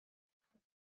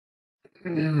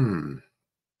Welcome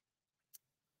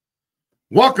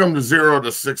to 0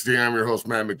 to 60. I'm your host,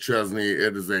 Matt McChesney.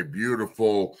 It is a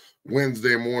beautiful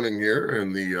Wednesday morning here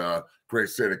in the great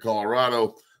state of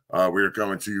Colorado. We are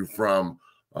coming to you from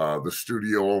the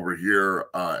studio over here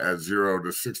at 0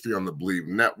 to 60 on the Believe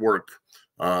Network.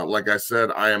 Like I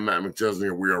said, I am Matt McChesney,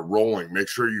 and we are rolling. Make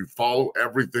sure you follow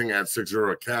everything at 60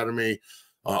 Academy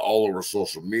all over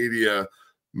social media.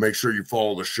 Make sure you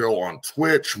follow the show on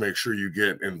Twitch. Make sure you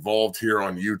get involved here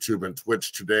on YouTube and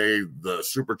Twitch today. The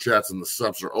super chats and the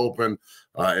subs are open.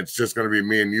 It's just going to be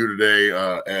me and you today,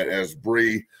 as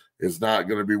Bree is not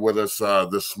going to be with us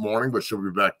this morning, but she'll be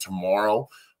back tomorrow.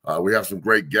 We have some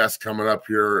great guests coming up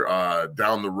here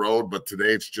down the road, but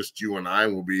today it's just you and I.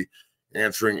 We'll be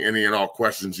answering any and all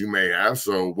questions you may have.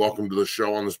 So welcome to the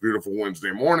show on this beautiful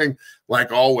Wednesday morning.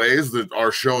 Like always,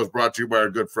 our show is brought to you by our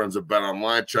good friends at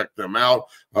BetOnline. Check them out.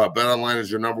 BetOnline is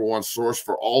your number one source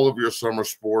for all of your summer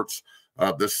sports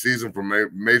this season, from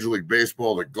Major League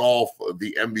Baseball to golf.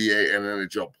 The NBA and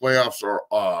NHL playoffs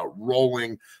are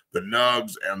rolling. The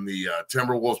Nugs and the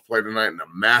Timberwolves play tonight in a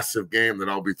massive game that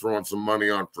I'll be throwing some money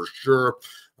on for sure.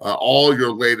 All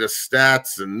your latest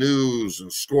stats and news and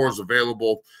scores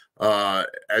available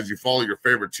as you follow your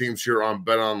favorite teams here on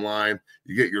BetOnline.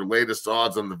 You get your latest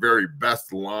odds on the very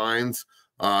best lines.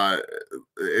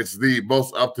 It's the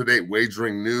most up-to-date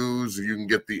wagering news. You can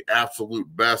get the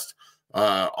absolute best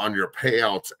on your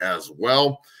payouts as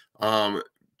well.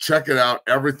 Check it out.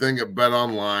 Everything at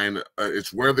BetOnline.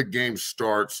 It's where the game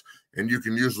starts, and you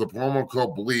can use the promo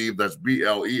code BELIEVE, that's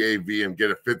BLEAV, and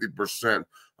get a 50%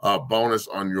 bonus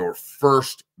on your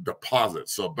first deposit.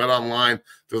 So BetOnline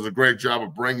does a great job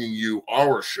of bringing you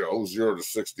our show, 0 to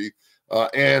 60,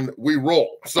 and we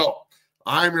roll. So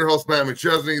I'm your host, Matt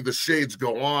McChesney. The shades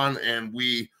go on, and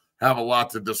we have a lot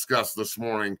to discuss this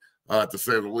morning, to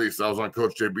say the least. I was on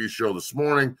Coach JB's show this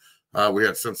morning. We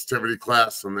had sensitivity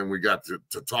class, and then we got to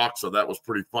talk, so that was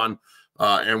pretty fun.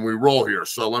 And we roll here.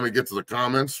 So let me get to the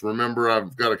comments. Remember,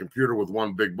 I've got a computer with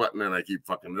one big button, and I keep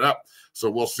fucking it up.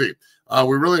 So we'll see.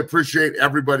 We really appreciate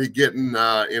everybody getting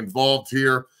involved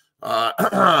here.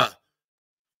 And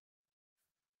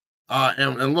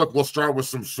look, we'll start with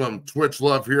some Twitch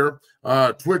love here.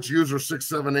 Twitch user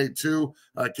 6782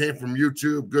 came from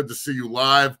YouTube. Good to see you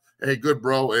live. Hey, good,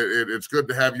 bro. It's good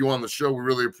to have you on the show. We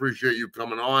really appreciate you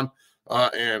coming on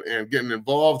and getting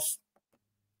involved.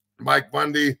 Mike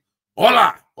Bundy.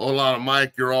 Hola to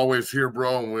Mike. You're always here,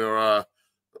 bro, and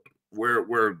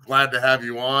we're glad to have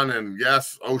you on. And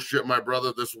yes, oh shit, my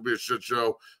brother, this will be a shit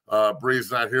show.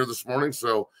 Bree's not here this morning,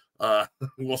 so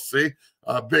we'll see.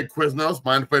 Big Quiznos,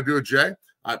 mind if I do a J?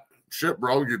 Shit,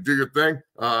 bro, you do your thing.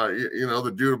 You know,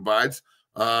 the dude abides.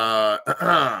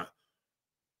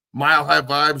 Mile High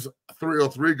Vibes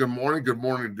 303. Good morning. Good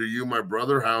morning to you, my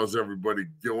brother. How's everybody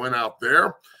doing out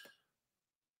there?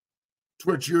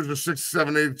 Twitch user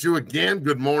 6782, again,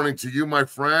 good morning to you, my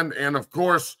friend. And of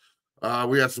course,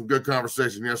 we had some good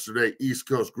conversation yesterday. East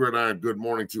Coast Gridiron, good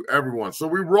morning to everyone. So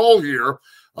we roll here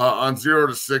on 0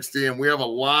 to 60, and we have a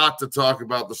lot to talk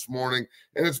about this morning.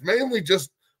 And it's mainly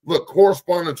just, look,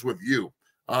 correspondence with you.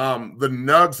 The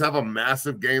Nugs have a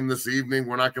massive game this evening.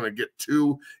 We're not going to get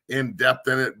too in-depth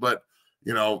in it, but,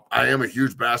 you know, I am a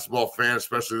huge basketball fan,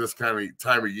 especially this kind of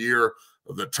time of year.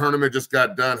 The tournament just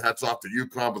got done. Hats off to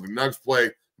UConn, but the Nugs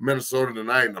play Minnesota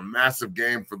tonight in a massive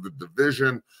game for the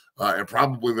division and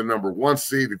probably the number one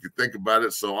seed if you think about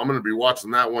it. So I'm going to be watching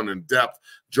that one in depth.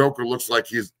 Joker looks like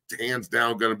he's hands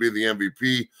down going to be the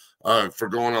MVP for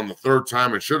going on the third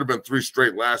time. It should have been 3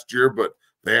 straight last year, but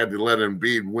they had to let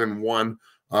Embiid win one.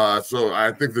 So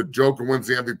I think the Joker wins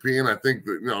the MVP, and I think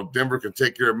that, you know, Denver can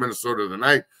take care of Minnesota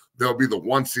tonight. They'll be the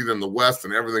 1 seed in the West,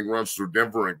 and everything runs through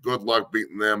Denver, and good luck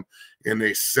beating them in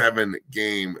a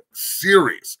 7-game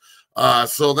series.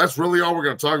 So that's really all we're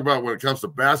going to talk about when it comes to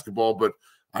basketball, but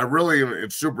I really am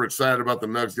super excited about the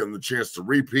Nugs getting the chance to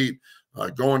repeat.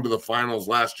 Going to the finals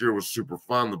last year was super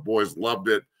fun. The boys loved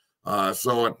it.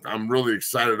 So I'm really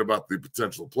excited about the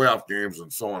potential playoff games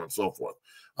and so on and so forth.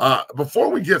 Before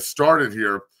we get started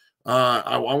here,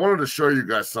 I wanted to show you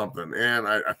guys something, and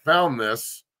I found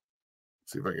this.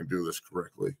 Let's see if I can do this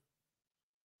correctly.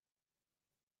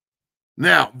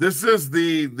 Now, this is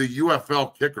the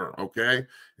UFL kicker, okay?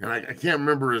 And I can't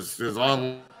remember his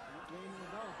on.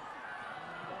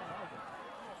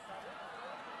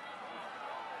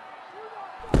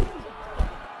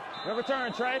 Good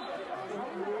return, Trey.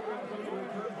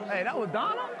 Hey, that was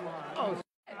Donald? Oh, shit.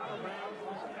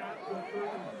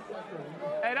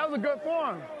 Hey, that was a good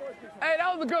form. Hey,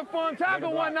 that was a good form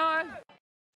tackle, 1-9.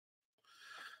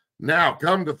 Now,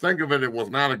 come to think of it, it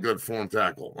was not a good form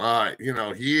tackle. You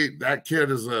know, that kid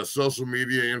is a social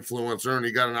media influencer, and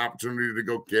he got an opportunity to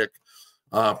go kick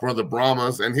for the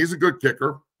Brahmas, and he's a good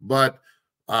kicker, but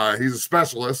he's a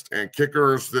specialist, and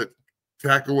kickers that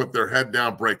tackle with their head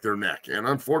down break their neck. And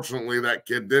unfortunately, that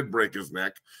kid did break his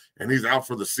neck, and he's out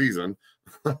for the season.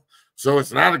 So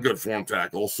it's not a good form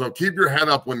tackle. So keep your head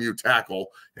up when you tackle,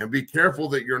 and be careful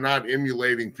that you're not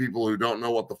emulating people who don't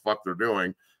know what the fuck they're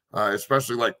doing,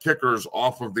 especially like kickers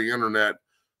off of the internet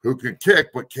who can kick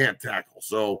but can't tackle.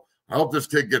 So I hope this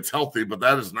kid gets healthy, but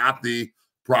that is not the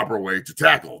proper way to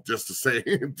tackle, just to say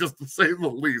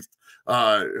the least.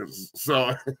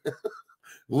 So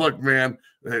look, man,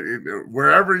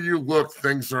 wherever you look,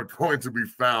 things are going to be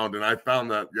found. And I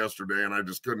found that yesterday, and I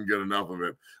just couldn't get enough of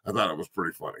it. I thought it was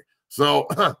pretty funny. So,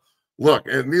 look,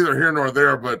 and neither here nor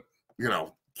there, but, you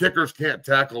know, kickers can't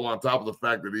tackle on top of the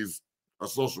fact that he's a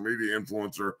social media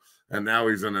influencer, and now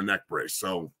he's in a neck brace.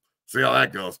 So, see how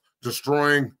that goes.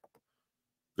 Destroying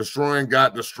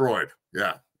got destroyed.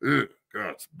 Yeah. Ugh,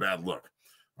 God, it's a bad look.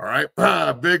 All right.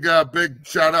 Big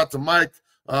shout out to Mike.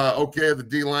 Okay, the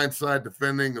D-line side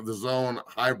defending the zone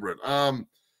hybrid.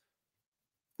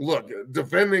 Look,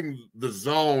 defending the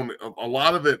zone, a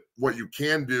lot of it, what you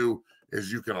can do is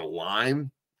you can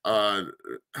align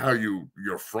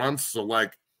your fronts. So,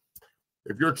 like,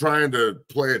 if you're trying to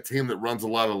play a team that runs a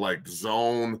lot of like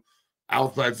zone,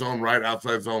 outside zone right,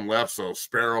 outside zone left, so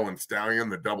Sparrow and Stallion,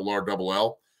 the double R, double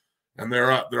L, and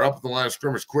they're up at the line of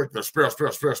scrimmage quick. They're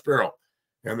Sparrow.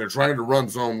 And they're trying to run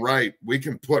zone right, we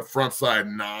can put front side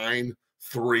 9,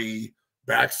 3,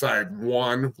 backside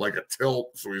 1, like a tilt.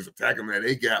 So he's attacking that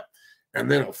A gap, and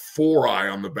then a 4-eye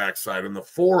on the backside. And the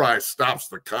 4-eye stops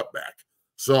the cutback.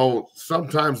 So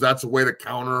sometimes that's a way to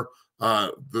counter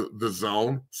the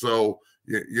zone. So,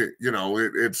 you know,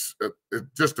 it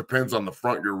just depends on the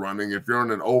front you're running. If you're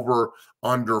in an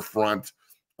over-under front,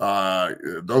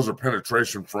 those are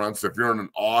penetration fronts. If you're in an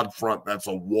odd front, that's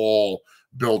a wall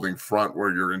building front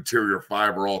where your interior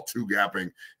 5 are all 2-gapping,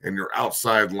 and your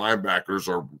outside linebackers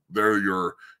they're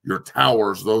your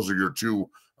towers. Those are your 2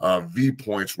 V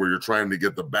points where you're trying to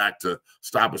get the back to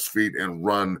stop his feet and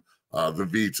run the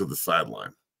V to the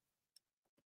sideline.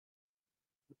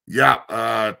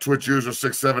 Yeah, Twitch user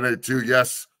 6782.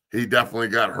 Yes, he definitely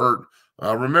got hurt.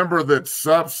 Remember that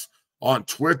subs on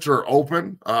Twitch are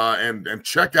open, and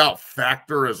check out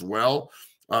Factor as well.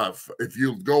 If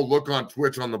you go look on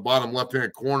Twitch on the bottom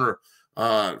left-hand corner,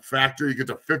 Factor, you get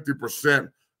a 50%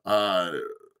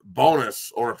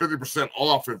 bonus or 50%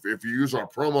 off if you use our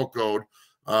promo code.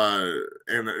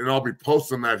 And I'll be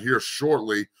posting that here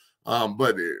shortly.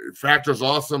 But Factor's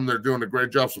awesome. They're doing a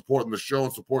great job supporting the show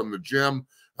and supporting the gym.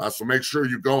 So make sure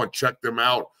you go and check them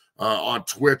out on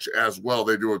Twitch as well.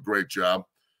 They do a great job.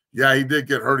 Yeah, he did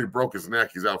get hurt. He broke his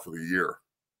neck. He's out for the year.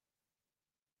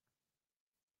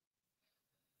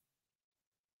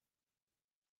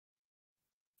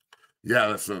 Yeah,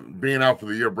 that's being out for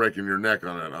the year, breaking your neck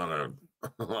on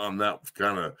that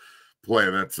kind of play.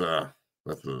 That's a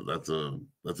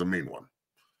mean one.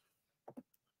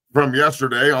 From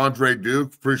yesterday, Andre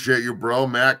Duke, appreciate you, bro.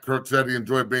 Matt Kirk said he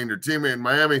enjoyed being your teammate in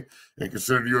Miami and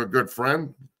considered you a good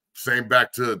friend. Same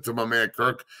back to my man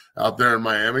Kirk out there in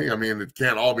Miami. I mean, it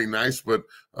can't all be nice, but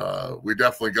we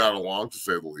definitely got along, to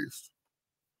say the least.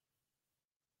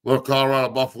 Little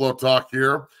Colorado Buffalo talk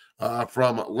here.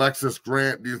 From Lexus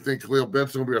Grant, do you think Khalil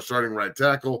Benson will be our starting right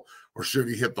tackle, or should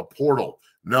he hit the portal?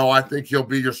 No, I think he'll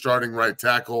be your starting right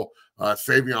tackle.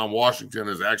 Savion Washington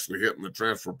is actually hitting the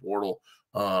transfer portal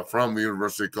from the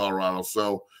University of Colorado.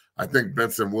 So I think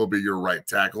Benson will be your right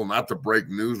tackle. Not to break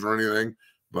news or anything,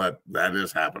 but that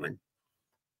is happening.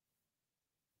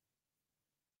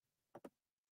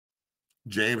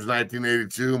 James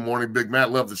 1982, morning Big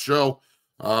Matt, love the show.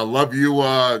 Love you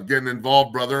getting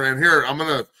involved, brother. And here,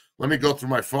 let me go through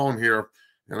my phone here,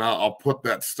 and I'll put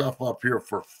that stuff up here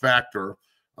for Factor.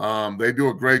 They do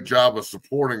a great job of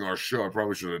supporting our show. I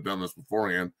probably should have done this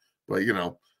beforehand, but, you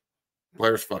know,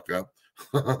 players fuck up.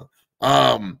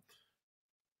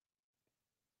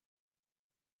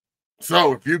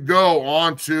 So if you go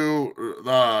on to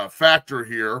the Factor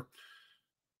here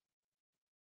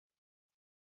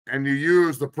and you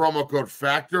use the promo code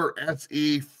Factor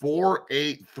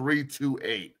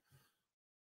SE48328,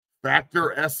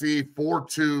 Factor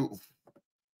SE42,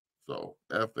 so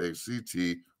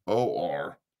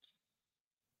FACTOR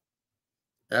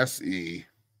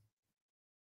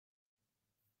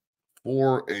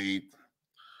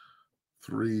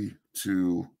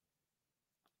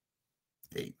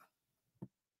SE48328.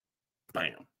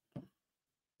 Bam.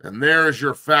 And there is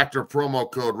your Factor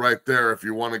promo code right there if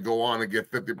you want to go on and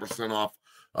get 50% off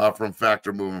from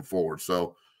Factor moving forward.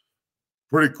 So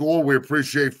pretty cool. We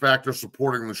appreciate Factor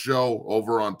supporting the show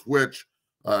over on Twitch.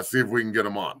 See if we can get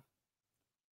them on.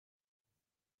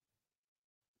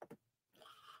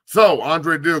 So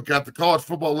Andre Duke at the college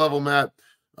football level, Matt,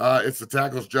 it's the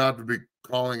tackle's job to be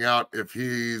calling out if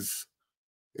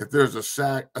there's a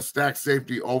stack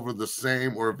safety over the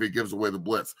same, or if he gives away the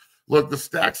blitz. Look, the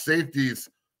stack safeties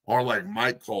are like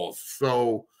Mike calls.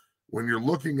 So when you're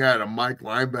looking at a Mike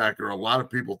linebacker, a lot of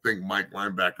people think Mike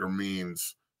linebacker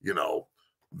means, you know,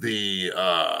 the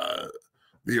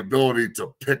ability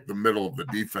to pick the middle of the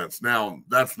defense. Now,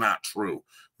 that's not true.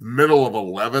 Middle of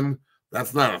 11,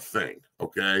 that's not a thing,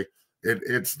 okay?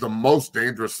 It's the most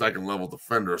dangerous second-level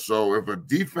defender. So if a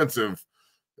defensive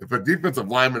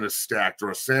lineman is stacked,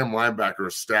 or a Sam linebacker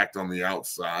is stacked on the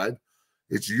outside,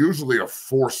 it's usually a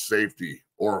forced safety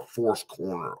or a forced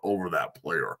corner over that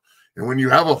player. And when you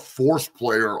have a forced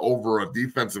player over a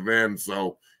defensive end,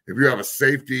 so if you have a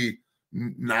safety,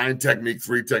 9 technique,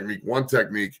 3 technique, 1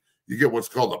 technique, you get what's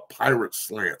called a pirate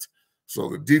slant. So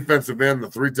the defensive end,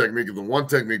 the 3 technique, and the 1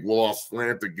 technique will all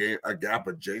slant a gap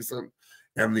adjacent.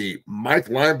 And the Mike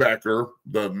linebacker,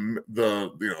 the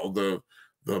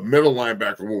middle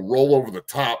linebacker will roll over the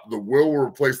top. The will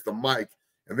replace the Mike,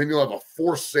 and then you'll have a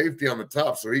forced safety on the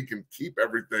top so he can keep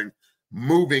everything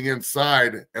moving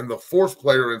inside. And the forced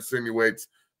player insinuates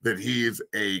that he's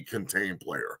a contained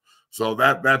player. So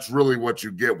that's really what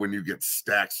you get when you get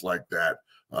stacks like that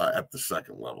at the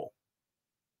second level.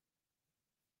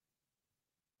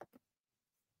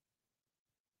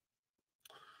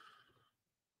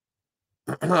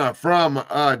 From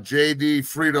JD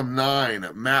Freedom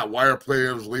 9, Matt, why are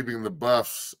players leaving the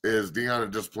Buffs? Is Dion a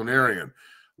disciplinarian?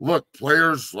 Look,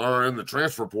 players are in the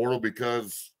transfer portal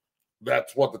because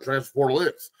that's what the transfer portal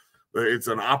is. It's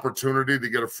an opportunity to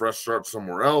get a fresh start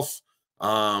somewhere else.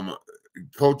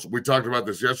 Coach, we talked about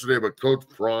this yesterday, but Coach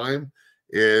Prime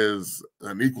is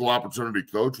an equal opportunity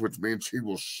coach, which means he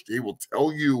will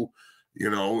tell you, you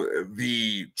know,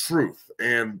 the truth.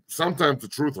 And sometimes the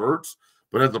truth hurts.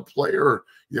 But as a player,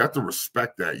 you have to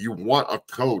respect that. You want a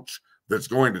coach that's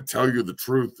going to tell you the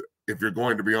truth if you're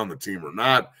going to be on the team or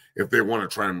not, if they want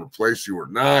to try and replace you or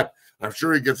not. I'm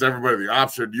sure he gets everybody the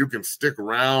option. You can stick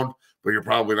around, but you're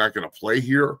probably not going to play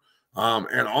here.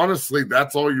 And honestly,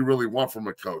 that's all you really want from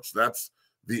a coach. That's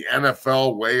the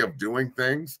NFL way of doing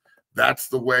things. That's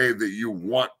the way that you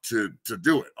want to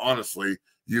do it. Honestly,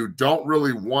 you don't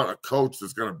really want a coach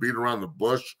that's going to beat around the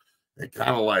bush and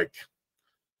kind of like,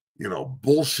 you know,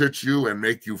 bullshit you and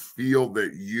make you feel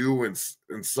that you in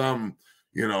some,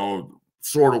 you know,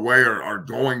 sort of way are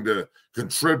going to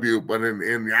contribute, but in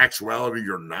the actuality,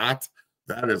 you're not.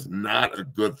 That is not a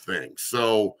good thing.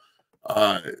 So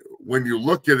when you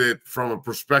look at it from a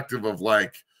perspective of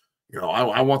like, you know,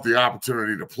 I want the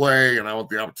opportunity to play and I want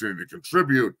the opportunity to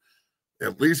contribute,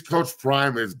 at least Coach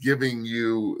Prime is giving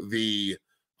you the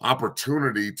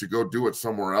opportunity to go do it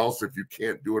somewhere else if you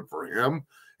can't do it for him.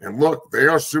 And look, they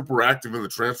are super active in the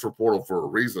transfer portal for a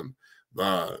reason.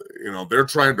 You know, they're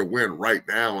trying to win right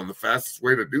now, and the fastest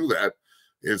way to do that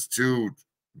is to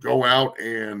go out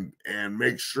and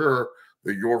make sure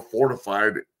that you're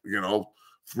fortified, you know,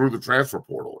 through the transfer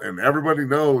portal. And everybody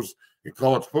knows in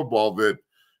college football that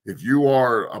if you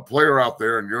are a player out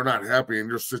there and you're not happy in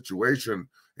your situation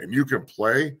and you can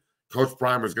play, Coach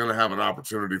Prime is going to have an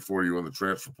opportunity for you in the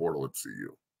transfer portal at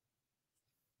CU.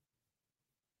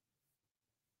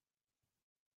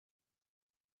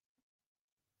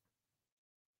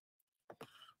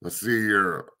 Let's see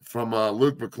here from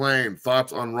Luke McLean.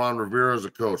 Thoughts on Ron Rivera as a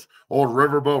coach? Old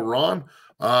Riverboat Ron.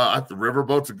 I think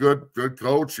Riverboat's a good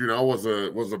coach. You know, was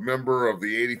a member of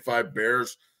the '85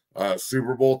 Bears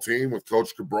Super Bowl team with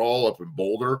Coach Cabral up in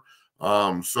Boulder.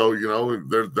 So you know,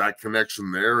 there's that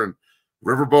connection there. And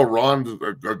Riverboat Ron's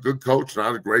a good coach,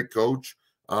 not a great coach.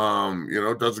 You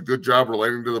know, does a good job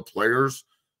relating to the players.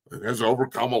 Has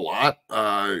overcome a lot.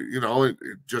 You know, it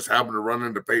just happened to run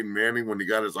into Peyton Manning when he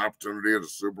got his opportunity at a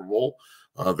Super Bowl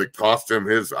that cost him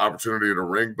his opportunity at a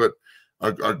ring. But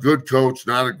a good coach,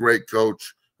 not a great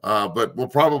coach, but we'll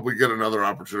probably get another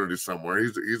opportunity somewhere.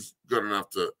 He's good enough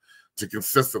to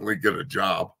consistently get a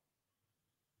job.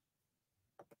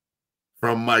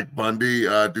 From Mike Bundy,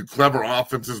 do clever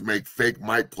offenses make fake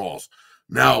Mike calls?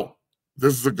 Now,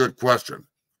 this is a good question.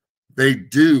 They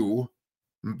do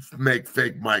make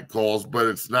fake mic calls, but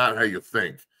it's not how you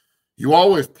think. You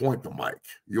always point the mic.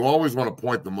 You always want to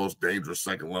point the most dangerous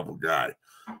second level guy.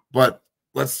 But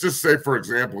let's just say, for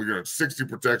example, you're in 60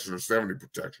 protection or 70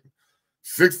 protection.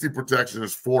 60 protection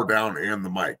is 4 down and the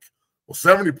mic. Well,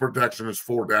 70 protection is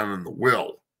 4 down and the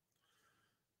will.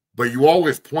 But you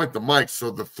always point the mic, so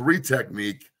the 3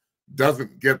 technique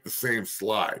doesn't get the same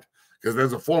slide. Because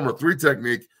as a former 3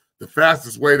 technique, the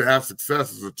fastest way to have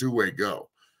success is a 2-way go.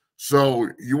 So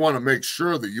you want to make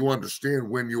sure that you understand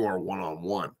when you are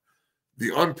one-on-one.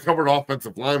 The uncovered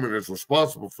offensive lineman is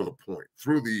responsible for the point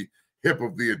through the hip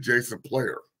of the adjacent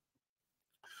player.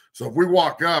 So if we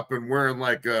walk up and we're in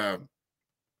like a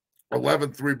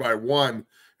 11 3-by-1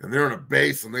 and they're in a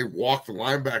base and they walk the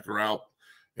linebacker out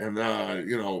and,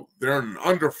 they're in an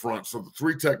underfront. So the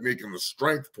 3 technique and the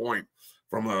strength point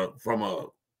from a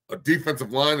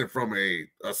defensive line and from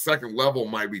a second level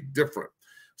might be different.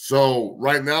 So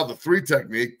right now the 3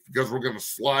 technique, because we're going to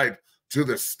slide to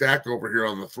the stack over here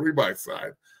on the 3-by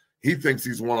side, he thinks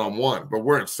he's one-on-one, but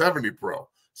we're in 70 pro.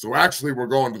 So actually we're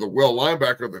going to the will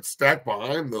linebacker that's stacked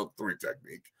behind the 3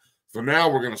 technique. So now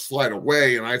we're going to slide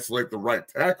away and isolate the right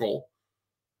tackle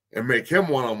and make him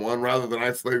one-on-one rather than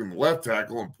isolating the left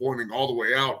tackle and pointing all the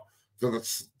way out to the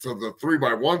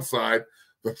 3-by-1 side.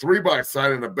 The 3-by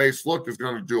side in a base look is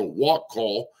going to do a walk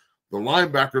call. The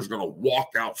linebacker is going to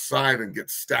walk outside and get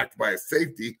stacked by a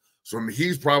safety. So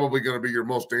he's probably going to be your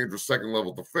most dangerous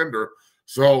second-level defender.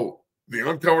 So the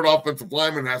uncovered offensive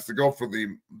lineman has to go for the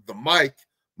mic,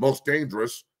 most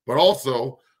dangerous, but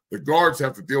also the guards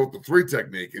have to deal with the 3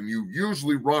 technique. And you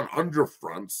usually run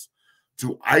underfronts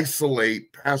to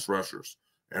isolate pass rushers.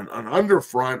 And an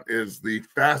underfront is the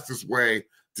fastest way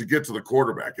to get to the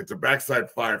quarterback. It's a backside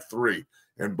 5-3.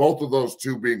 And both of those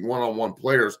two being one-on-one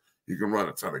players, you can run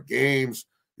a ton of games.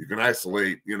 You can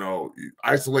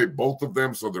isolate both of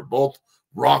them so they're both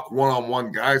rock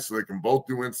one-on-one guys so they can both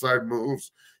do inside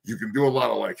moves. You can do a lot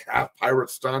of like half pirate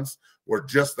stunts where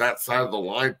just that side of the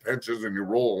line pinches and you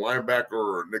roll a linebacker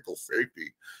or a nickel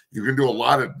safety. You can do a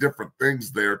lot of different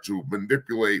things there to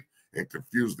manipulate and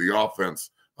confuse the offense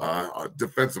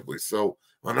defensively. So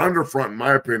an underfront, in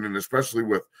my opinion, especially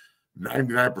with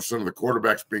 99% of the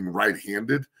quarterbacks being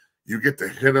right-handed, you get to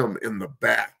hit them in the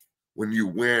back when you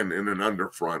win in an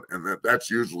underfront, and that's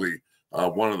usually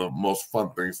one of the most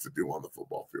fun things to do on the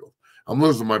football field. I'm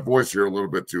losing my voice here a little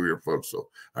bit too here, folks, so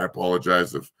I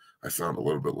apologize if I sound a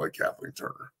little bit like Kathleen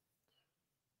Turner.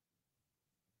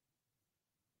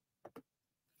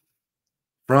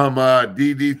 From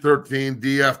DD13,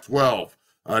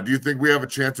 DF12, do you think we have a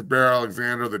chance at Bear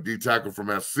Alexander, the D tackle from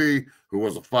SC, who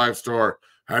was a 5-star?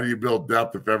 How do you build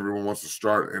depth if everyone wants to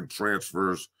start and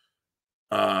transfers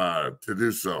to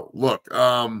do so? Look,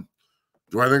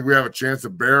 do I think we have a chance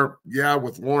at Bear? Yeah,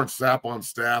 with Warren Sapp on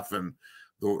staff and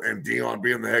Dion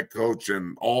being the head coach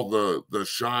and all the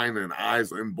shine and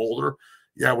eyes in Boulder,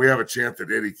 yeah, we have a chance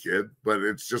at any kid, but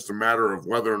it's just a matter of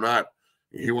whether or not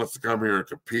he wants to come here and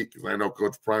compete, because I know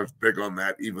Coach Prime's big on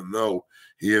that, even though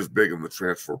he is big in the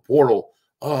transfer portal.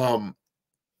 Look,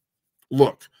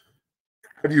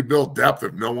 how do you build depth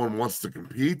if no one wants to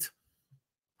compete?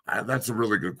 That's a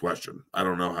really good question. I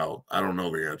don't know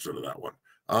the answer to that one.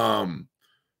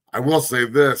 I will say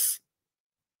this.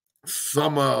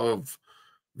 Some of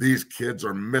these kids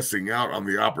are missing out on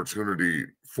the opportunity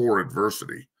for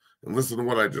adversity. And listen to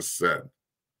what I just said.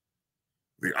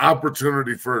 The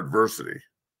opportunity for adversity.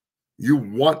 You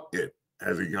want it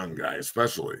as a young guy,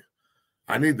 especially.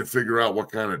 I need to figure out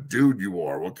what kind of dude you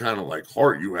are, what kind of like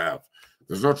heart you have.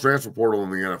 There's no transfer portal in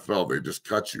the NFL. They just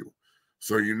cut you.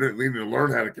 So you need to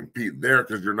learn how to compete there,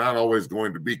 because you're not always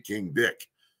going to be King Dick.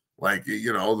 Like,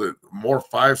 the more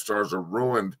 5-stars are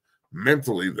ruined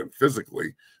mentally than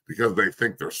physically because they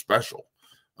think they're special.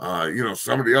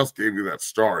 Somebody else gave you that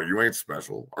star. You ain't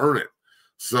special. Earn it.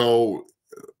 So,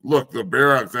 look, the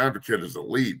Bear Alexander kid is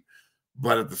elite.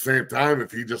 But at the same time,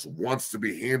 if he just wants to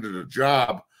be handed a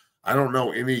job, I don't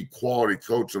know any quality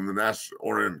coach in the national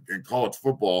or in college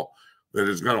football that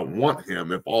is going to want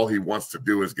him if all he wants to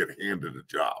do is get handed a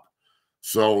job.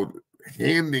 So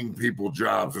handing people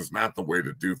jobs is not the way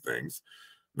to do things.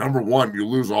 Number one, you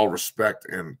lose all respect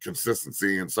and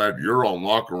consistency inside your own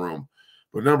locker room.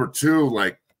 But number two,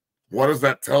 like, what does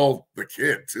that tell the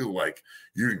kid too? Like,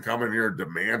 you can come in here and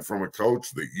demand from a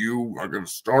coach that you are going to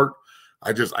start.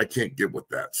 I can't get with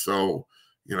that. So,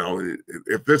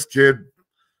 if this kid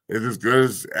is as good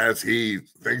as he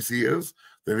thinks he is,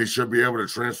 then he should be able to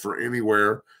transfer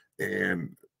anywhere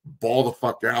and ball the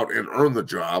fuck out and earn the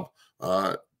job.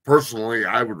 Personally,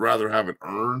 I would rather have it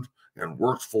earned and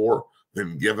worked for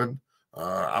than given.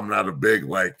 I'm not a big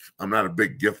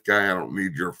gift guy. I don't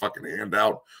need your fucking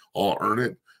handout. I'll earn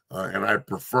it. And I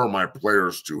prefer my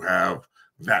players to have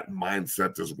that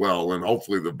mindset as well. And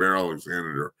hopefully the Bear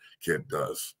Alexander kid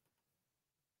does.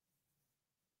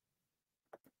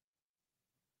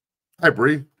 Hi,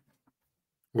 Bree.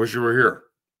 Wish you were here.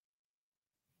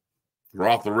 We're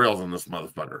off the rails on this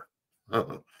motherfucker.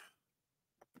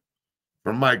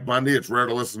 From Mike Bundy, it's rare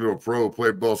to listen to a pro who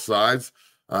played both sides.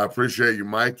 I appreciate you,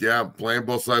 Mike. Yeah, playing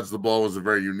both sides of the ball was a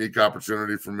very unique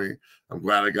opportunity for me. I'm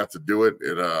glad I got to do it.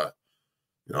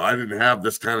 I didn't have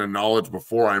this kind of knowledge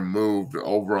before I moved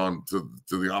over on to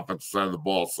the offensive side of the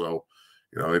ball. So,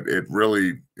 it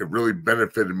really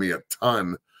benefited me a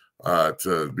ton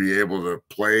to be able to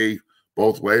play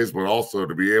both ways, but also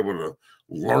to be able to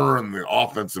learn the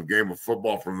offensive game of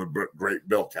football from the great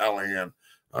Bill Callahan.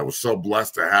 I was so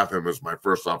blessed to have him as my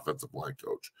first offensive line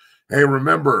coach. Hey,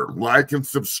 remember, like and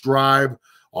subscribe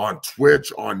on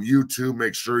Twitch, on YouTube.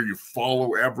 Make sure you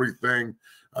follow everything.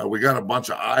 We got a bunch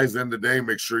of eyes in today.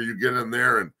 Make sure you get in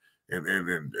there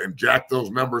and jack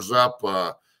those numbers up.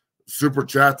 Super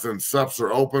chats and subs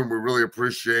are open. We really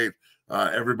appreciate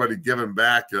everybody giving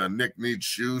back. Nick needs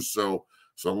shoes, so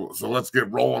let's get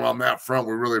rolling on that front.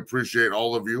 We really appreciate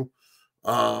all of you.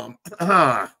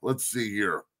 Let's see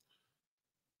here.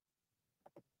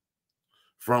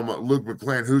 From Luke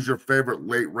McClain, who's your favorite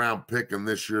late round pick in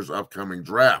this year's upcoming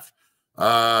draft?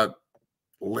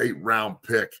 Late round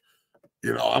pick.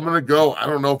 I'm going to go, I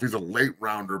don't know if he's a late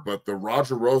rounder, but the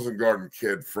Roger Rosengarten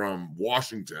kid from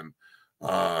Washington,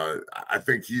 I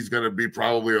think he's going to be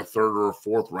probably a third or a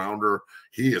fourth rounder.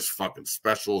 He is fucking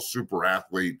special, super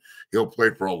athlete. He'll play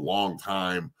for a long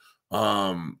time.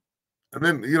 And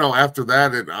then, after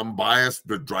that, I'm biased,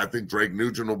 but I think Drake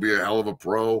Nugent will be a hell of a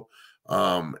pro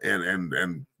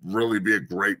and really be a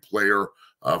great player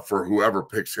for whoever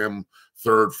picks him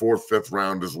third, fourth, fifth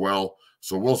round as well.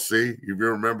 So we'll see. If you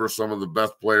remember, some of the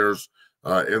best players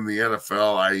in the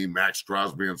NFL, i.e. Max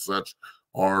Crosby and such,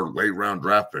 are late round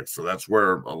draft picks. So that's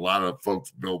where a lot of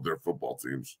folks build their football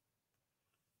teams.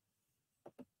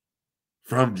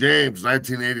 From James,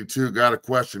 1982, got a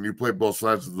question. You play both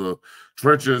sides of the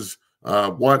trenches.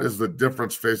 What is the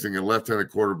difference facing a left-handed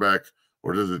quarterback,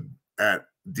 or does it at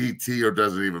DT, or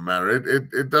does it even matter?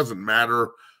 It doesn't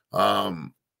matter.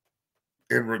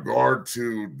 In regard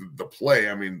to the play,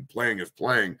 I mean, playing is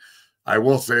playing. I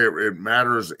will say it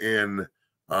matters in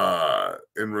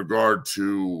regard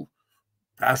to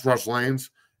pass rush lanes.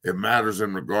 It matters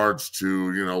in regards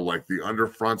to, like the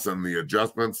underfronts and the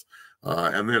adjustments,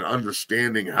 and then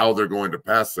understanding how they're going to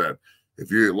pass that.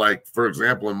 If you, like, for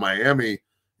example, in Miami,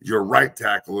 your right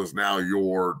tackle is now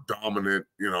your dominant,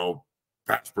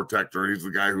 pass protector. He's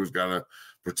the guy who's got to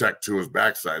protect to his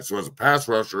backside. So as a pass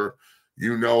rusher,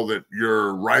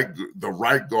 that the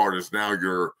right guard is now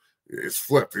it's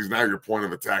flipped. He's now your point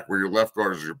of attack, where your left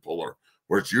guard is your puller,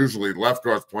 where it's usually left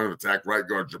guard's point of attack, right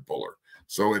guard's your puller.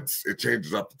 So it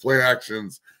changes up the play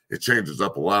actions. It changes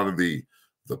up a lot of the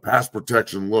pass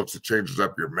protection looks. It changes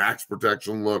up your max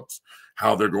protection looks,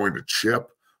 how they're going to chip.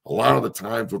 A lot of the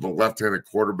times with a left-handed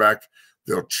quarterback,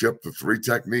 they'll chip the 3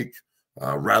 technique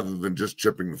rather than just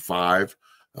chipping the 5.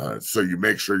 So you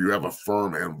make sure you have a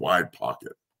firm and wide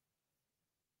pocket.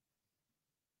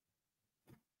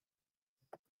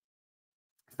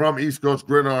 From East Coast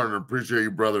Gridiron, appreciate you,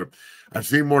 brother. I've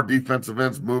seen more defensive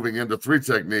ends moving into 3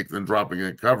 technique than dropping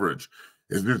in coverage.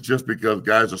 Is this just because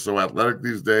guys are so athletic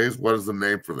these days? What is the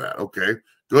name for that? Okay,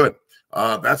 good.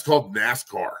 That's called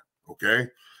NASCAR, okay?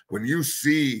 When you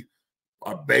see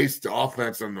a based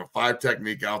offense and the 5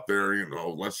 technique out there,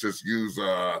 let's just use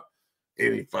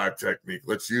any 5 technique.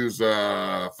 Let's use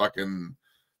fucking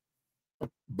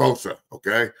Bosa,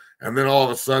 okay? And then all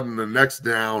of a sudden the next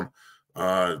down,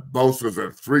 Bosa's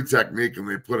at 3 technique, and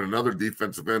they put another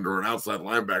defensive end or an outside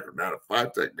linebacker down at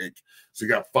 5 technique. So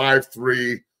you got 5,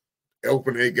 3,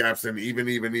 open A gaps, and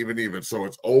even. So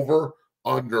it's over,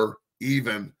 under,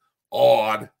 even,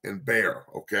 odd, and bare.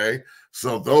 Okay.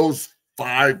 So those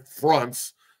 5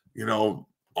 fronts,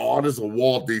 odd is a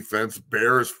wall defense,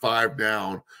 bare is 5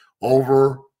 down,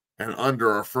 over and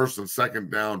under are first and second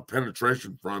down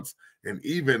penetration fronts, and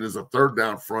even is a 3rd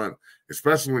down front,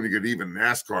 especially when you get even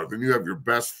NASCAR. Then you have your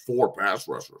best 4 pass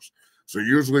rushers. So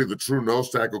usually the true nose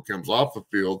tackle comes off the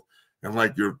field, and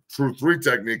like your true 3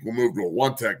 technique will move to a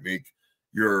 1 technique.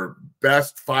 Your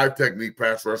best 5 technique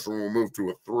pass rusher will move to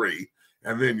a 3.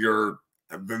 And then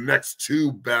the next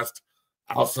 2 best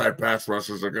outside pass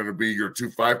rushers are going to be your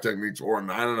 2 5 techniques or a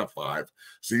 9 and a 5.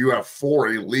 So you have 4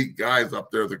 elite guys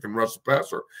up there that can rush the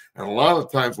passer. And a lot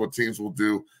of times what teams will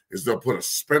do is they'll put a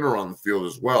spinner on the field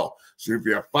as well. So if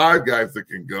you have 5 guys that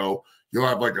can go, you'll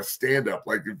have like a stand-up.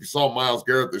 Like if you saw Myles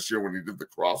Garrett this year when he did the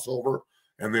crossover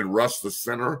and then rushed the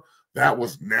center, that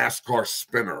was NASCAR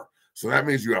spinner. So that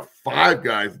means you have 5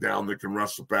 guys down that can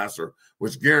rush the passer,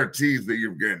 which guarantees that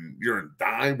you're in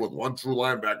dime with 1 true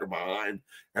linebacker behind,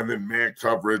 and then man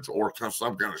coverage or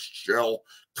some kind of shell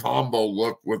combo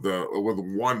look with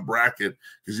 1 bracket,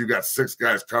 because you've got 6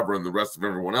 guys covering the rest of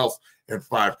everyone else and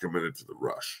 5 committed to the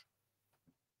rush.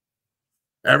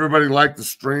 Everybody like the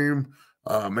stream.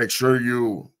 Make sure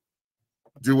you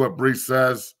do what Bree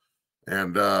says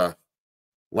and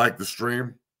like the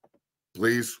stream,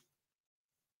 please.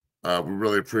 We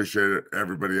really appreciate it,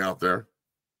 everybody out there.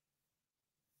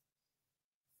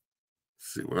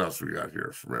 Let's see what else we got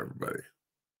here from everybody.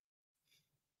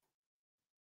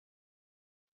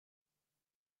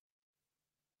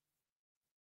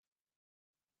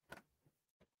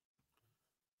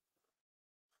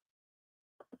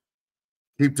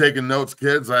 Keep taking notes,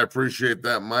 kids. I appreciate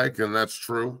that, Mike, and that's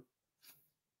true.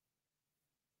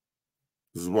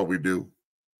 This is what we do.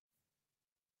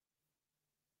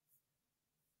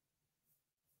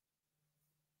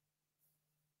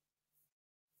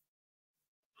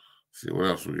 Let's see what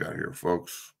else we got here,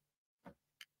 folks.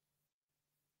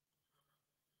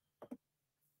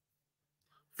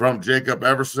 From Jacob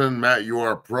Everson, Matt, you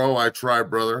are a pro. I try,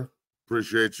 brother.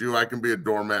 Appreciate you. I can be a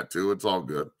doormat too. It's all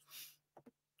good.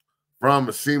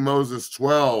 From C Moses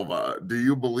 12, do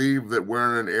you believe that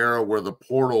we're in an era where the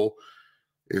portal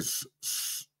is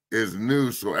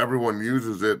new, so everyone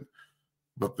uses it,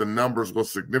 but the numbers will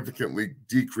significantly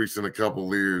decrease in a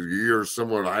couple of years,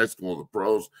 similar to high school, the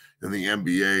pros and the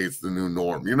NBA? It's the new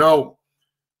norm. You know,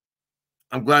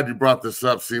 I'm glad you brought this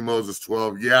up, C Moses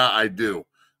 12. Yeah, I do.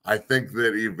 I think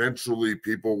that eventually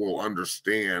people will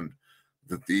understand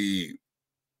that the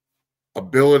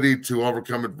ability to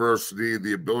overcome adversity,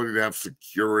 the ability to have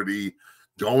security,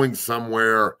 going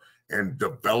somewhere and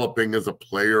developing as a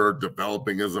player,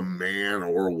 developing as a man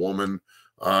or a woman,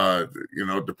 you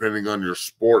know, depending on your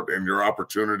sport and your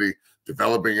opportunity,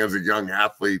 developing as a young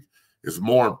athlete is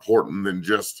more important than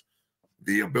just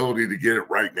the ability to get it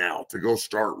right now, to go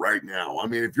start right now. I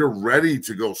mean, if you're ready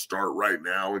to go start right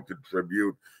now and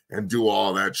contribute and do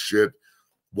all that shit,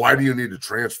 why do you need to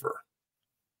transfer?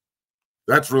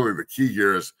 That's really the key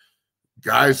here is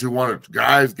guys,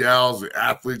 gals,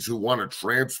 athletes who want to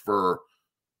transfer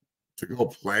to go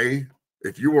play.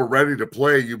 If you were ready to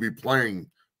play, you'd be playing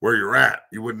where you're at.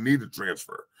 You wouldn't need to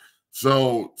transfer.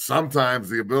 So sometimes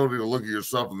the ability to look at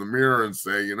yourself in the mirror and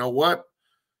say, you know what?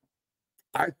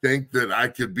 I think that I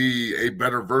could be a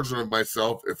better version of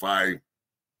myself if I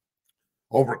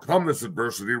overcome this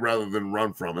adversity rather than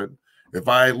run from it. If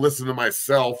I listen to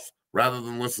myself rather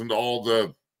than listen to all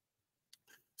the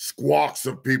squawks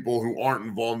of people who aren't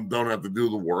involved and don't have to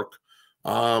do the work.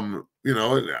 You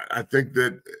know, I think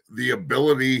that the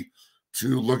ability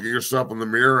to look at yourself in the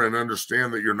mirror and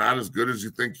understand that you're not as good as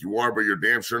you think you are, but you're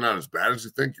damn sure not as bad as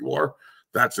you think you are,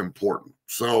 that's important.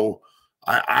 So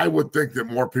I would think that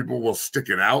more people will stick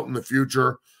it out in the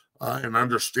future and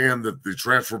understand that the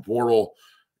transfer portal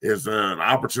is an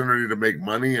opportunity to make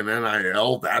money, and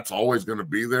NIL, that's always going to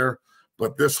be there.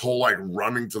 But this whole like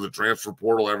running to the transfer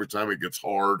portal every time it gets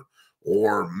hard,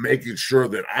 or making sure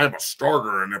that I'm a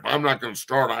starter, and if I'm not going to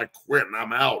start, I quit and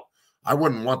I'm out. I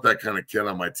wouldn't want that kind of kid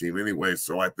on my team anyway,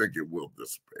 so I think it will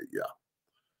dissipate,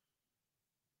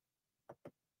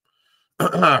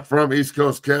 yeah. From East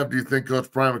Coast Kev, do you think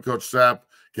Coach Prime and Coach Sapp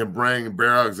can bring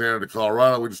Bear Alexander to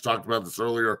Colorado? We just talked about this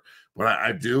earlier, but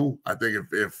I do. I think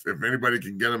if anybody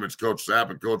can get him, it's Coach Sapp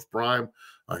and Coach Prime.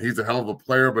 He's a hell of a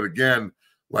player, but again,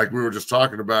 like we were just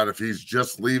talking about, if he's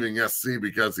just leaving SC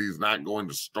because he's not going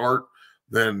to start,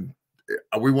 then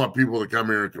we want people to come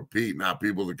here and compete, not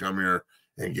people to come here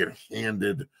and get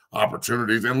handed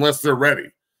opportunities unless they're ready.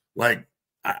 Like,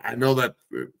 I know that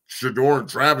Shador and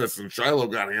Travis and Shiloh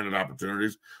got handed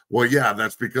opportunities. Well, yeah,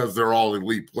 that's because they're all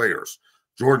elite players.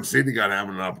 Jordan Seaton got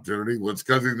having an opportunity. Well, it's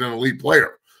because he's an elite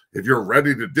player. If you're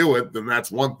ready to do it, then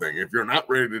that's one thing. If you're not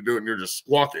ready to do it and you're just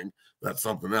squawking, that's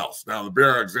something else. Now, the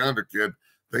Bear Alexander kid,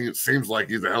 I think it seems like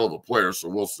he's a hell of a player, so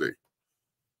we'll see.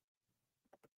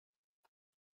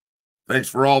 Thanks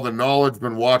for all the knowledge.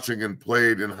 Been watching and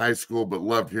played in high school, but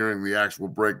loved hearing the actual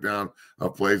breakdown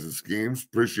of plays and schemes.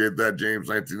 Appreciate that, James,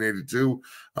 1982.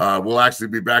 We'll actually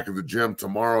be back at the gym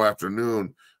tomorrow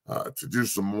afternoon to do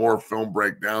some more film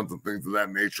breakdowns and things of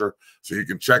that nature. So you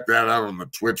can check that out on the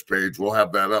Twitch page. We'll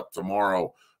have that up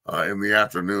tomorrow in the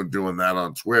afternoon, doing that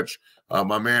on Twitch.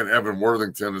 My man, Evan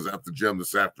Worthington, is at the gym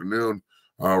this afternoon,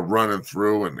 running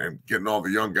through and getting all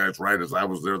the young guys right as I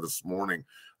was there this morning.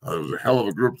 There was a hell of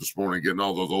a group this morning getting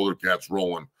all those older cats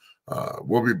rolling.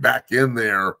 We'll be back in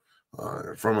there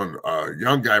from a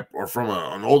young guy or from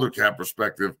an older cat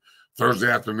perspective Thursday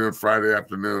afternoon, Friday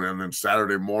afternoon, and then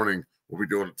Saturday morning we'll be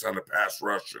doing a ton of pass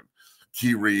rush and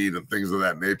key read and things of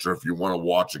that nature if you want to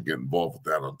watch and get involved with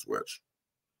that on Twitch.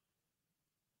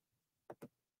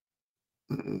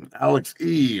 Alex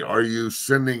E., are you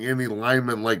sending any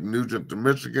linemen like Nugent to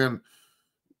Michigan?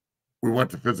 We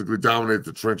want to physically dominate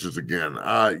the trenches again.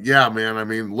 Yeah, man. I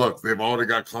mean, look, they've already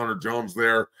got Connor Jones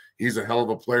there. He's a hell of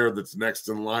a player that's next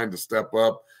in line to step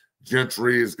up.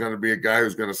 Gentry is going to be a guy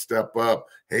who's going to step up.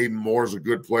 Hayden Moore's a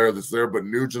good player that's there, but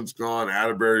Nugent's gone.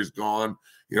 Atterbury's gone.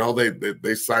 You know,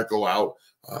 they cycle out.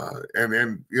 And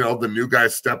then, you know, the new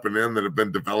guys stepping in that have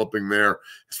been developing there,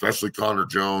 especially Connor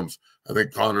Jones. I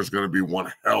think Connor's going to be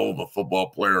one hell of a football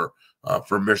player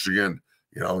for Michigan.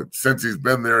 You know, since he's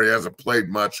been there, he hasn't played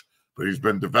much, but he's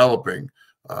been developing,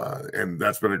 and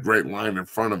that's been a great line in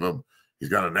front of him. He's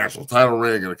got a national title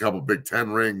ring and a couple Big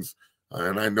Ten rings,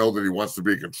 and I know that he wants to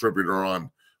be a contributor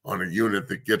on a unit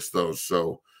that gets those.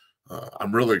 So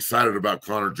I'm really excited about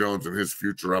Connor Jones and his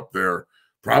future up there,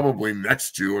 probably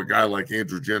next to a guy like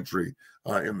Andrew Gentry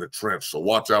in the trench. So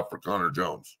watch out for Connor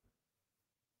Jones.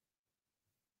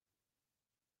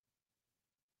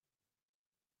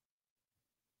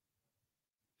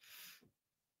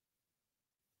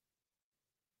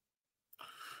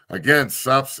 Again,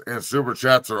 subs and super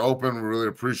chats are open. We really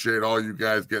appreciate all you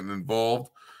guys getting involved.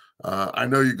 I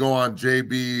know you go on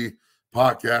JB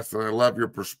podcast, and I love your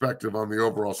perspective on the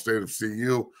overall state of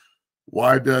CU.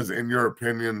 Why does, in your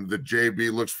opinion, the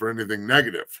JB looks for anything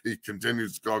negative? He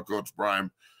continues to call Coach Brian.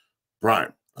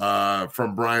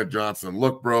 From Brian Johnson.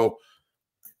 Look, bro,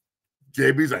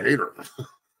 JB's a hater.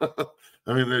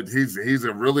 I mean, he's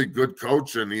a really good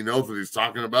coach, and he knows what he's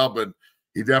talking about, but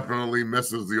he definitely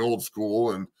misses the old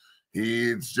school, and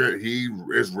he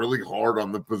is really hard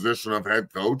on the position of head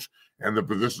coach and the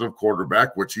position of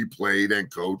quarterback, which he played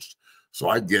and coached. So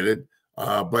I get it.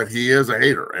 But he is a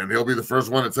hater, and he'll be the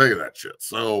first one to tell you that shit.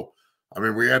 So, I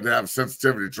mean, we had to have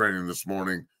sensitivity training this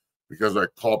morning because I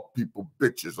called people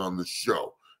bitches on the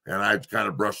show, and I kind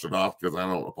of brushed it off because I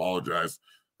don't apologize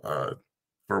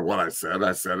for what I said.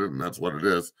 I said it, and that's what it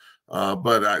is.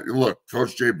 But look,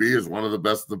 Coach JB is one of the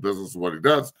best in the business of what he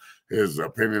does. His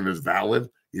opinion is valid,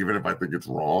 even if I think it's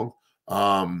wrong.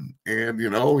 And, you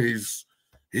know,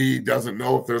 he doesn't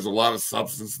know if there's a lot of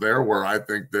substance there, where I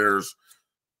think there's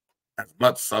as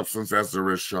much substance as there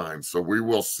is shine. So we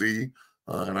will see.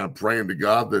 And I'm praying to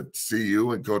God that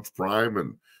CU and Coach Prime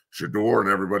and Shador and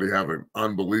everybody have an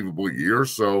unbelievable year.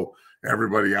 So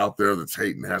everybody out there that's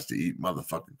hating has to eat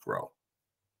motherfucking crow.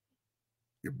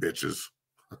 You bitches.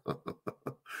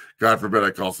 God forbid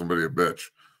I call somebody a bitch.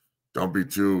 Don't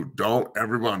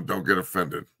get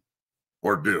offended.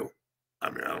 Or do. I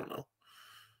mean, I don't know.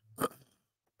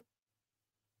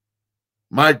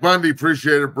 Mike Bundy,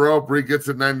 appreciate it, bro. Bree gets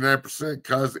it 99%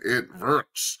 because it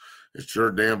works. It sure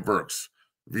damn works.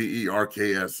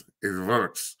 VERKS. It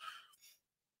works.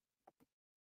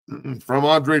 From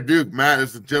Andre Duke, Matt,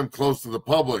 is the gym close to the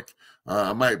public?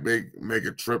 I might make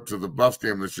a trip to the Buffs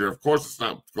game this year. Of course, it's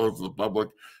not close to the public.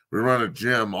 We run a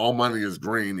gym. All money is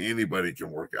green. Anybody can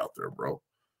work out there, bro.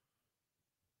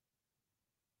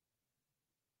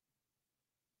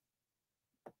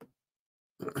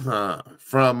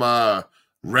 From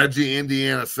Reggie,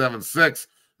 Indiana 7-6.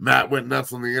 Matt went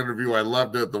nuts on the interview. I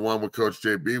loved it. The one with Coach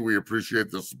JB. We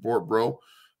appreciate the support, bro.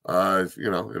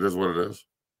 You know, it is what it is.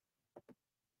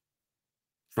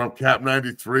 From Cap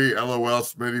 93, LOL,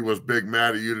 Smitty was big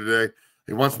mad at you today.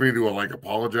 He wants me to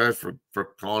apologize for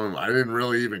calling him. I didn't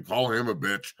really even call him a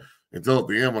bitch until at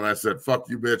the end when I said fuck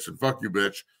you bitch and fuck you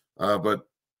bitch. But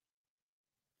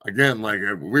again,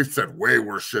 we've said way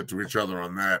worse shit to each other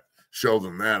on that show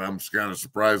than that. I'm just kind of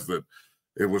surprised that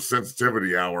it was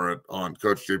sensitivity hour on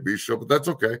Coach JB's show, but that's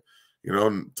okay. You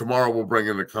know, tomorrow we'll bring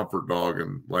in a comfort dog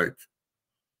and I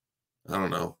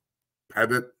don't know,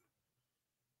 pet it.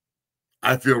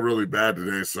 I feel really bad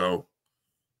today, so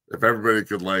if everybody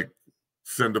could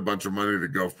send a bunch of money to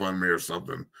GoFundMe or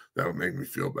something, that would make me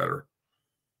feel better.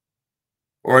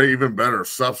 Or even better,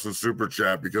 subs and super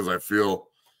chat, because I feel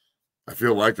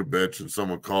like a bitch and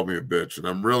someone called me a bitch, and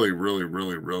I'm really, really,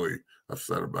 really, really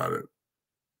upset about it.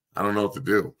 I don't know what to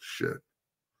do. Shit.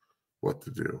 What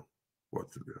to do.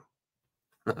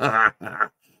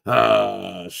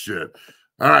 Shit.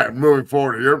 All right, moving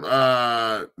forward here.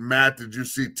 Matt, did you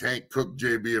see Tank cook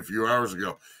JB a few hours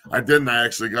ago? I didn't. I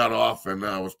actually got off and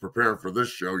was preparing for this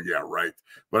show. Yeah, right.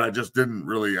 But I just I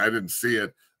didn't see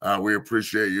it. We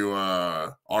appreciate you,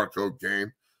 our code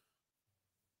Kane.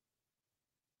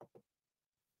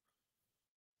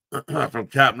 From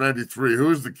Cap 93,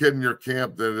 who's the kid in your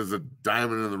camp that is a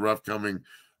diamond in the rough coming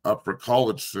up for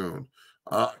college soon?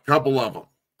 A couple of them.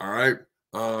 All right.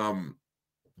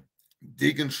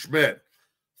 Deacon Schmidt,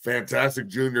 fantastic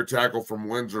junior tackle from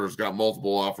Windsor, has got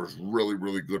multiple offers. Really,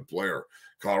 really good player.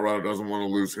 Colorado doesn't want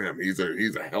to lose him. He's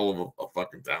a hell of a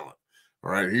fucking talent.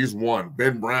 All right, he's one.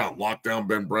 Ben Brown, lockdown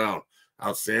Ben Brown,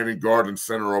 outstanding guard and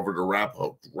center over to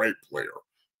Arapahoe. Great player.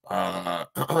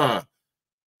 Tanner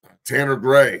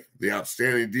Gray, the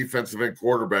outstanding defensive end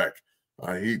quarterback.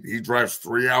 He drives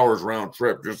 3 hours round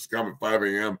trip just to come at 5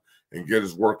 a.m. and get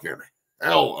his work in.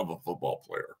 Hell of a football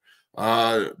player.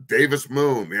 Davis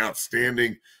Moon, the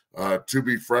outstanding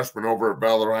to-be freshman over at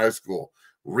Valor High School.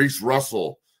 Reese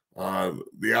Russell,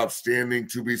 the outstanding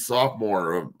to-be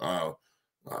sophomore,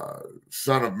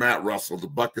 son of Matt Russell, the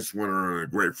Buckus winner, and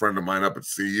a great friend of mine up at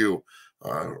CU.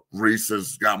 Reese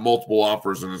has got multiple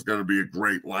offers and is going to be a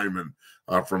great lineman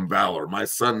from Valor. My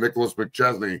son, Nicholas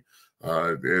McChesney,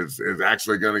 is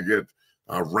actually going to get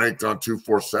ranked on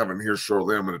 247 here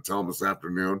shortly. I'm going to tell him this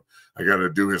afternoon. I got to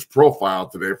do his profile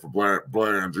today for Blair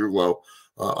Angiulo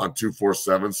on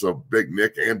 247. So Big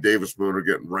Nick and Davis Moon are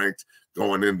getting ranked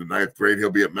going into 9th grade.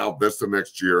 He'll be at Mount Vista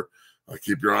next year.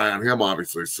 Keep your eye on him,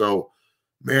 obviously. So,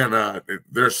 man,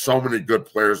 there's so many good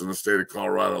players in the state of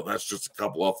Colorado. That's just a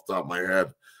couple off the top of my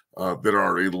head that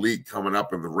are elite coming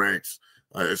up in the ranks,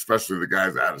 especially the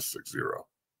guys out of 6-0.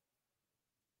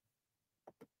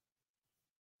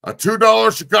 A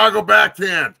 $2 Chicago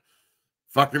backhand.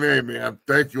 Fucking A, man.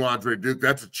 Thank you, Andre Duke.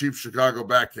 That's a cheap Chicago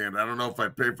backhand. I don't know if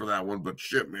I'd pay for that one, but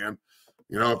shit, man.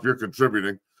 You know, if you're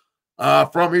contributing.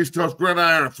 From East Coast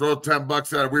Gridiron, throw 10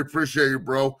 bucks at it. We appreciate you,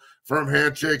 bro. Firm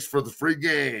handshakes for the free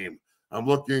game. I'm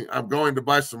going to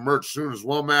buy some merch soon as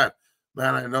well, Matt.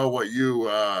 Man, I know what you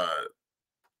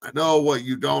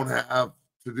don't have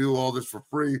to do all this for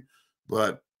free,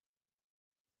 but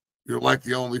you're like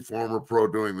the only former pro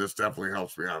doing this. Definitely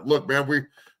helps me out. Look, man,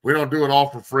 we don't do it all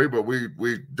for free, but we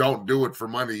don't do it for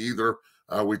money either.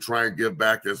 We try and give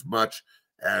back as much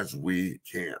as we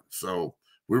can. So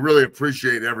we really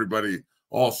appreciate everybody.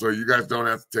 Also, you guys don't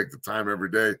have to take the time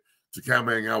every day to come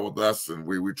hang out with us, and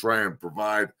we try and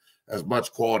provide as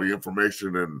much quality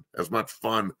information and as much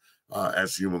fun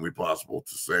as humanly possible,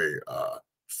 to say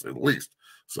the least.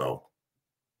 So,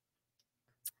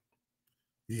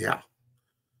 yeah.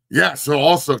 So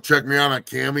also check me out on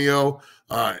Cameo.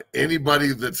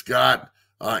 Anybody that's got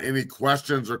any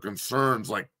questions or concerns,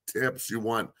 like tips, you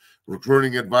want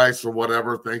recruiting advice or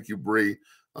whatever, thank you, Bree.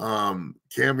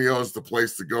 Cameo is the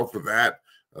place to go for that.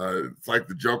 It's like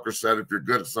the Joker said, if you're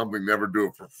good at something, never do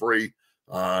it for free.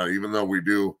 Even though we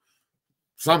do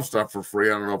some stuff for free,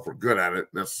 I don't know if we're good at it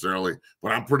necessarily,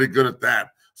 but I'm pretty good at that.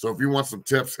 So if you want some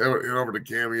tips, head over to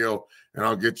Cameo, and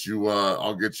I'll get you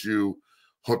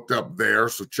hooked up there.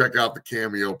 So check out the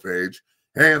Cameo page.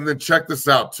 Hey, and then check this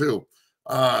out too.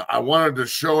 I wanted to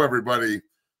show everybody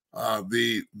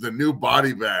the new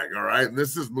body bag. All right, and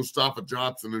this is Mustafa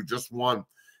Johnson, who just won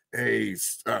a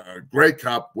Grey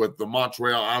Cup with the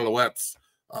Montreal Alouettes,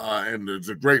 and it's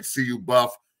a great CU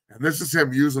buff. And this is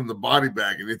him using the body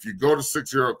bag. And if you go to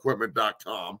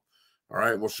 60equipment.com, all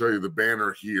right, we'll show you the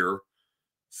banner here.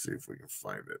 Let's see if we can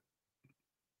find it.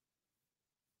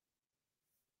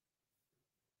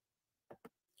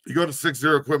 You go to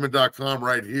 60equipment.com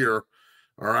right here,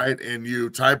 all right, and you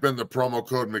type in the promo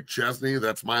code McChesney.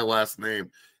 That's my last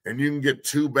name. And you can get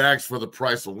 2 bags for the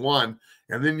price of 1.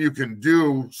 And then you can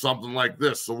do something like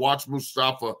this. So watch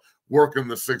Mustafa work in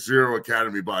the 60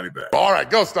 Academy body bag. All right,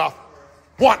 go, Stop.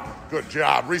 1. Good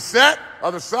job. Reset.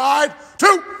 Other side.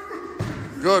 2.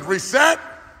 Good. Reset.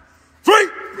 3.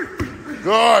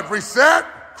 Good. Reset.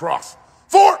 Cross.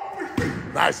 4.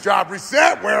 Nice job.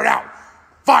 Reset. Wear it out.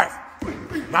 5.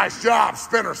 Nice job.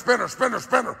 Spinner, spinner, spinner,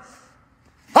 spinner.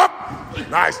 Up.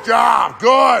 Nice job.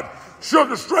 Good.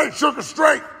 Sugar straight, sugar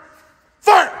straight.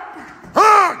 Fire.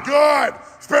 Good.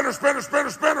 Spinner, spinner,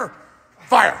 spinner, spinner.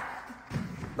 Fire.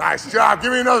 Nice job.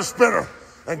 Give me another spinner.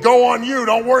 And go on you.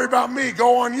 Don't worry about me.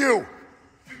 Go on you.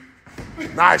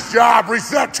 Nice job.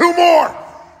 Reset. 2 more.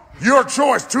 Your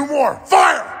choice. 2 more.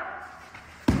 Fire.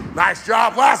 Nice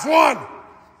job. Last one.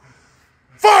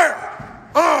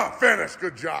 Fire. Finish.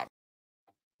 Good job.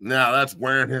 Now that's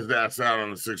wearing his ass out on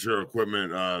the 60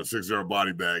 equipment, 60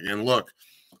 body bag. And look,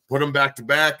 put him back to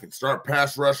back and start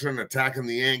pass rushing, attacking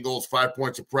the angles, 5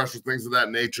 points of pressure, things of that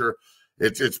nature.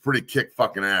 It's pretty kick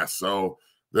fucking ass. So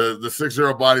the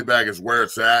 60 body bag is where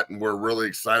it's at, and we're really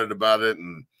excited about it.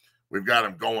 And we've got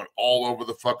him going all over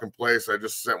the fucking place. I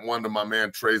just sent one to my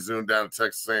man Trey Zune down at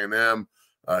Texas A&M.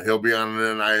 He'll be on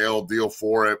an NIL deal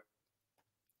for it.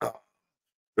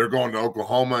 They're going to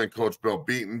Oklahoma and Coach Bill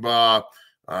Beatonbaugh.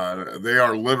 They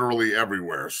are literally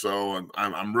everywhere. So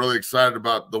I'm really excited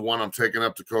about the one I'm taking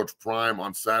up to Coach Prime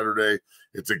on Saturday.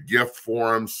 It's a gift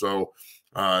for him. So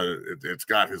it's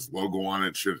got his logo on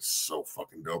it. Shit, it's so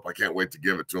fucking dope. I can't wait to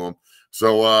give it to him.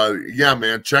 So yeah,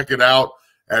 man, check it out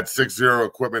at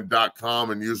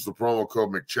 60equipment.com and use the promo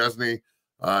code McChesney,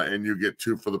 and you get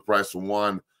 2 for the price of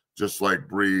 1, just like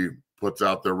Bree puts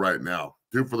out there right now.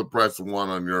 2 for the price of 1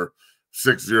 on your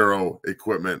 6-0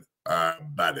 equipment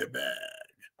body bag.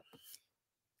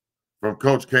 From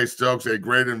Coach K. Stokes, a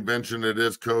great invention it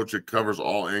is, Coach. It covers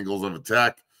all angles of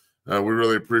attack. We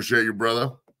really appreciate you,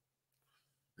 brother.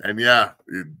 And yeah,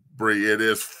 Bree, it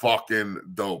is fucking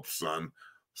dope, son.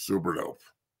 Super dope.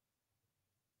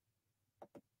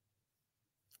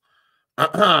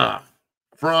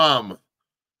 From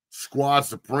Squad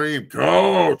Supreme,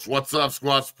 Coach. What's up,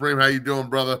 Squad Supreme? How you doing,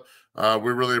 brother?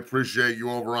 We really appreciate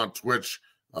you over on Twitch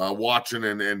watching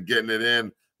and getting it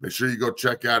in. Make sure you go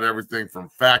check out everything from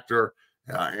Factor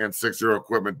and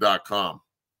 60equipment.com.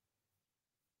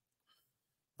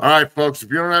 All right, folks,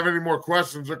 if you don't have any more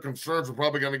questions or concerns, we're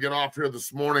probably going to get off here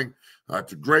this morning.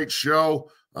 It's a great show.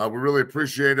 We really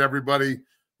appreciate everybody.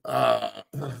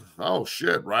 Oh,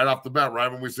 shit, right off the bat,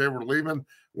 right when we say we're leaving,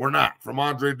 we're not. From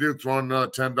Andre Duke throwing another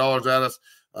 $10 at us.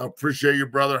 Appreciate you,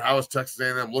 brother. How is Texas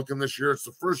A&M looking this year? It's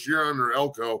the first year under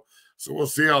Elko, so we'll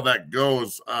see how that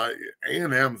goes.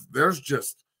 A&M, there's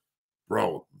just,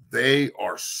 bro, they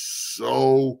are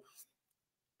so,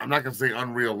 I'm not going to say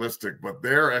unrealistic, but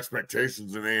their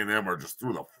expectations in A&M are just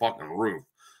through the fucking roof.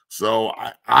 So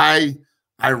I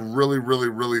really, really,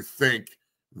 really think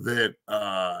that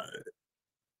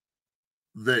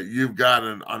that you've got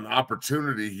an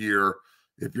opportunity here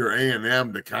if you're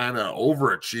A&M to kind of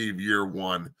overachieve year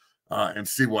one and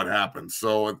see what happens.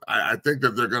 So I think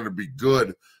that they're going to be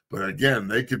good, but again,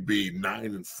 they could be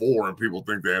 9-4 and people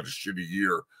think they had a shitty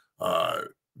year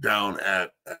down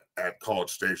at College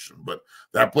Station. But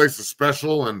that place is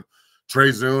special, and Trey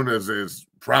Zune is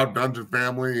proud Dungeon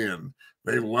family, and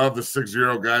they love the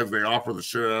 6-0 guys. They offer the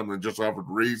shit out of them. They just offered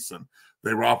Reese, and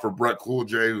they offer Brett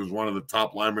Coolj, who's one of the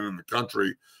top linemen in the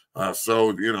country.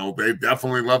 So, you know, they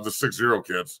definitely love the 6-0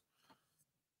 kids.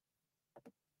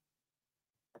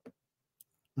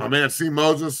 My man, C.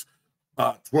 Moses,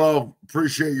 12,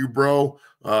 appreciate you, bro.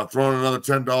 Throwing another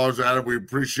 $10 at it. We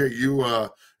appreciate you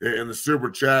in the super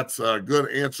chats.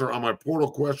 Good answer on my portal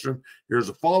question. Here's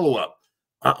a follow-up.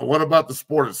 What about the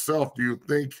sport itself? Do you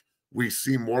think we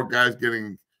see more guys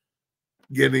getting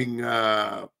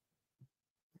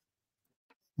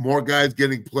more guys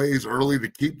getting plays early to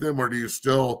keep them, or do you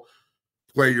still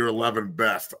play your 11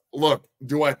 best? Look,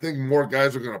 do I think more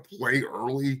guys are going to play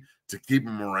early to keep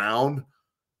them around?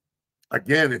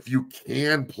 Again, if you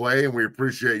can play, and we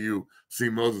appreciate you, C.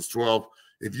 Moses 12,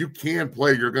 if you can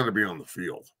play, you're going to be on the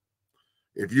field.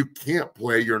 If you can't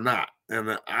play, you're not.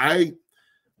 And I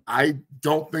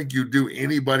don't think you do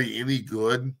anybody any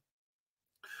good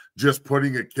just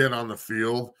putting a kid on the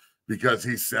field because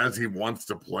he says he wants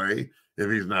to play if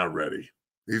he's not ready.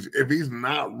 If he's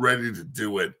not ready to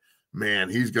do it, man,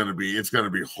 it's going to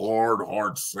be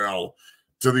hard sell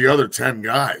to the other 10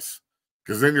 guys,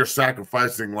 because then you're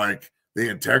sacrificing like the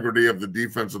integrity of the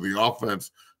defense or the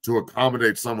offense to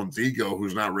accommodate someone's ego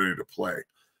who's not ready to play.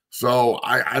 So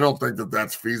I don't think that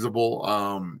that's feasible.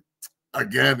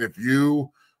 Again, if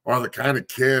you are the kind of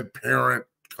kid, parent,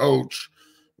 coach,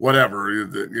 whatever,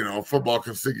 you know, football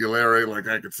consigliere, like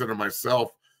I consider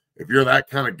myself, if you're that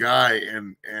kind of guy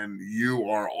and you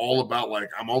are all about like,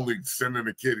 I'm only sending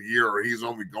a kid here or he's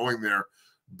only going there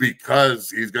because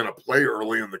he's going to play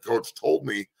early and the coach told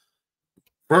me,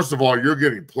 first of all, you're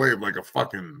getting played like a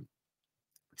fucking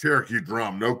Cherokee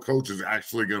drum. No coach is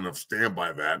actually going to stand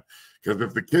by that, because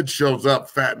if the kid shows up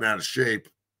fat and out of shape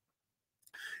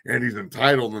and he's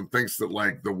entitled and thinks that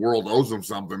like the world owes him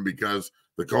something because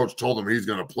the coach told him he's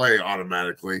going to play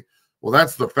automatically, well,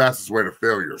 that's the fastest way to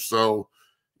failure. So,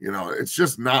 you know, it's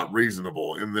just not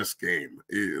reasonable in this game.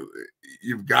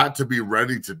 You've got to be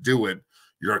ready to do it.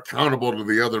 You're accountable to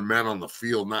the other men on the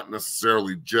field, not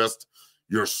necessarily just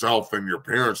yourself and your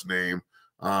parents' name.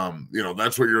 You know,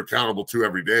 that's what you're accountable to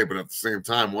every day. But at the same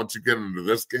time, once you get into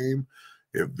this game,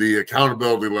 if the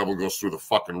accountability level goes through the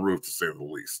fucking roof, to say the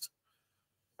least.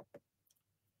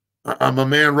 I'm a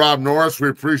man, Rob Norris. We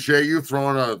appreciate you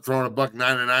throwing a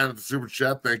 $1.99 at the super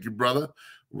chat. Thank you, brother.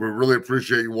 We really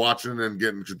appreciate you watching and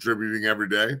contributing every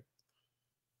day.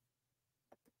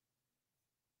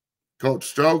 Coach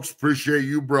Stokes, appreciate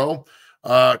you, bro.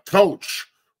 Coach,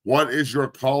 what is your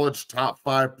college top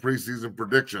 5 preseason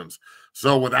predictions?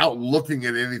 So without looking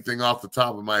at anything off the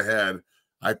top of my head,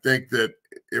 I think that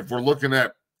if we're looking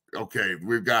at, okay,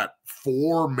 we've got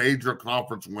 4 major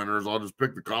conference winners. I'll just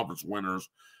pick the conference winners.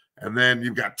 And then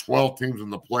you've got 12 teams in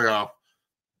the playoff.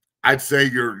 I'd say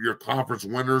your conference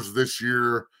winners this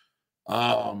year,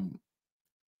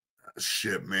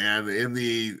 shit, man. In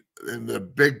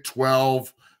the Big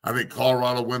 12, I think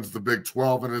Colorado wins the Big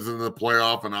 12 and is in the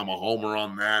playoff, and I'm a homer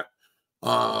on that.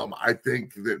 I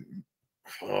think that,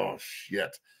 oh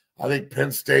shit, I think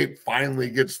Penn State finally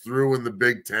gets through in the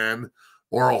Big 10.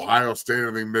 or Ohio State.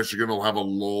 I think Michigan will have a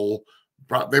lull.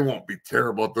 They won't be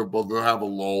terrible, but they'll have a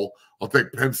lull. I'll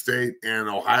take Penn State and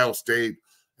Ohio State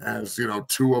as, you know,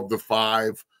 2 of the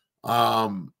 5. I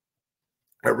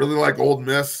really like Ole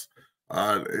Miss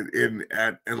and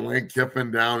Lane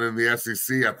Kiffin down in the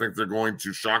SEC. I think they're going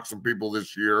to shock some people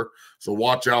this year. So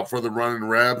watch out for the running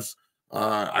Rebs.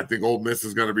 I think Ole Miss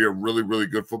is going to be a really, really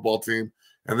good football team.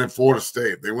 And then Florida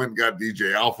State, they went and got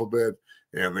DJ Alphabet,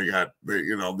 and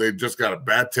they just got a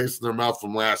bad taste in their mouth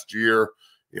from last year,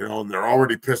 you know, and they're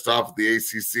already pissed off at the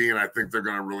ACC, and I think they're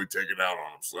going to really take it out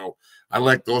on them. So I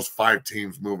like those 5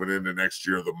 teams moving into next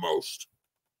year the most.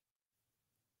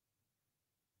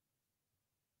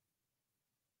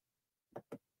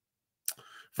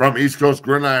 From East Coast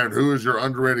Gridiron, who is your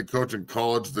underrated coach in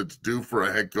college that's due for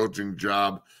a head coaching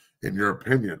job, in your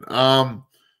opinion?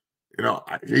 You know,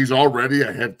 he's already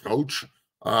a head coach,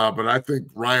 but I think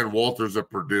Ryan Walters at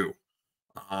Purdue,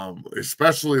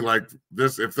 especially like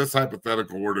this, if this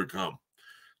hypothetical were to come.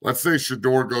 Let's say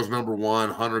Shador goes number 1,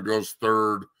 Hunter goes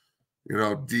 3rd. You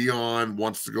know, Dion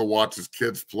wants to go watch his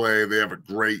kids play. They have a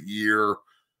great year.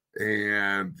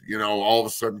 And, you know, all of a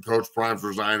sudden Coach Prime's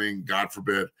resigning, God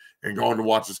forbid, and going to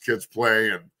watch his kids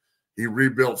play. And he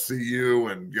rebuilt CU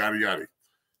and yada, yada.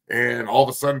 And all of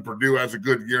a sudden Purdue has a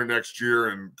good year next year,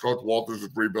 and Coach Walters has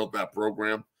rebuilt that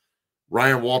program.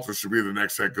 Ryan Walters should be the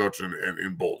next head coach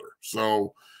in Boulder.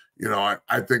 So, you know,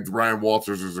 I think Ryan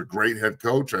Walters is a great head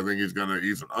coach. I think he's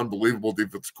an unbelievable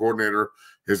defensive coordinator.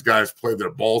 His guys play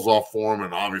their balls off for him,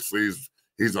 and obviously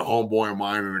he's a homeboy of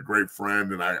mine and a great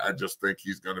friend, and I just think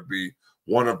he's going to be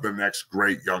one of the next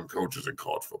great young coaches in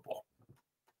college football.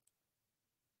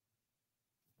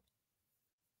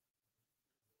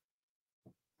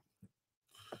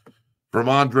 From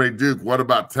Andre Duke, what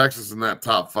about Texas in that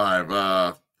top 5?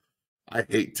 I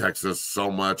hate Texas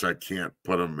so much I can't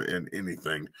put them in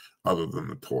anything other than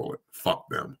the toilet. Fuck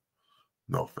them.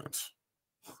 No offense.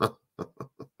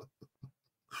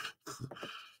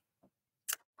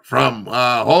 From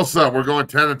Hulsa, we're going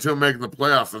 10-2 making the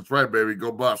playoffs. That's right, baby.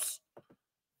 Go Buffs.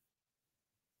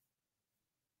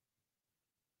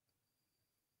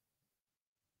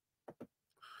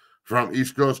 From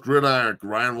East Coast Gridiron,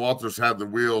 Ryan Walters had the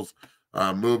wheels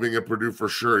moving at Purdue for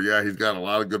sure. Yeah, he's got a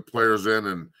lot of good players in,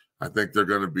 and I think they're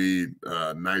going to be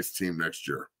a nice team next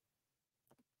year.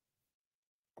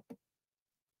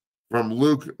 From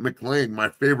Luke McLean, my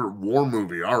favorite war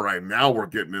movie. All right, now we're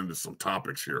getting into some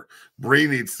topics here. Bree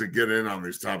needs to get in on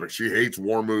these topics. She hates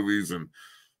war movies and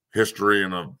history,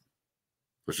 and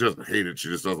she doesn't hate it. She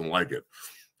just doesn't like it.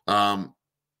 I'm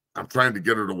trying to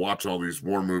get her to watch all these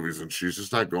war movies, and she's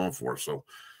just not going for it. So,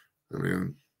 I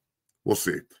mean, we'll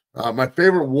see. My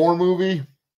favorite war movie,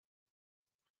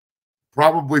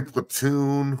 probably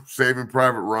Platoon, Saving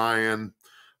Private Ryan.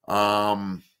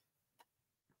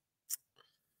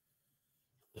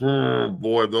 Oh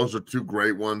boy, those are 2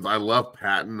 great ones. I love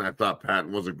Patton. I thought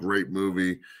Patton was a great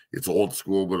movie. It's old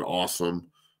school, but awesome.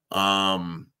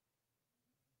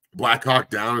 Black Hawk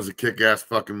Down is a kick-ass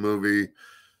fucking movie.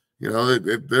 You know,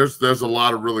 there's a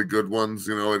lot of really good ones.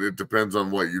 You know, it depends on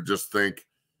what you just think,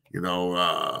 you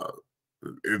know,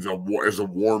 is a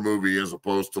war movie as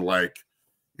opposed to, like,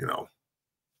 you know,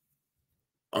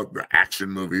 the action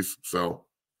movies. So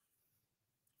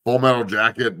Full Metal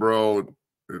Jacket, bro.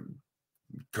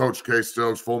 Coach K.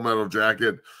 Stokes, Full Metal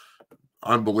Jacket,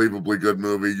 unbelievably good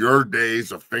movie. Your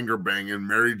days of finger banging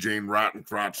Mary Jane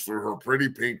Rottencrotch through her pretty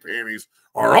pink panties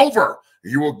are over.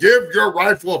 You will give your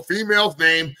rifle a female's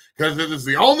name because it is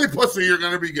the only pussy you're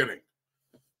going to be getting.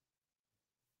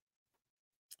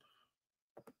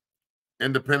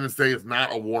 Independence Day is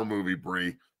not a war movie,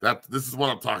 Bree. This is what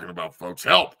I'm talking about, folks.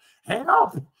 Help!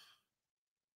 Help!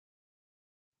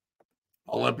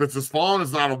 Olympus Has Fallen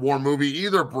is not a war movie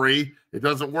either, Bree. It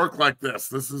doesn't work like this.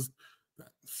 This is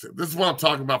what I'm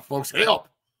talking about, folks. Help!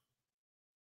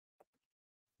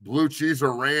 Blue cheese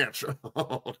or ranch?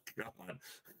 Oh God,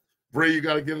 Bree, you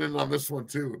got to get in on this one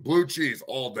too. Blue cheese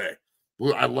all day.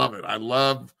 I love it. I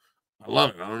love it.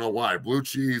 I don't know why. Blue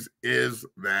cheese is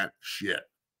that shit.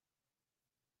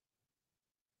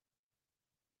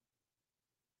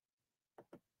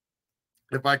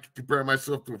 If I could compare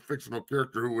myself to a fictional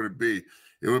character, who would it be?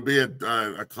 It would be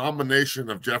a combination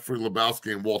of Jeffrey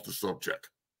Lebowski and Walter Sobchak.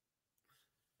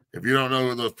 If you don't know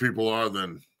who those people are,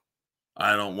 then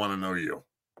I don't want to know you.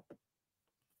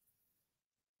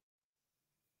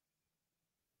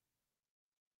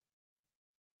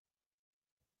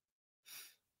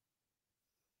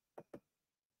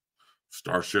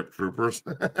 Starship Troopers.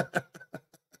 That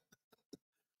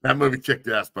movie kicked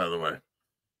ass, by the way.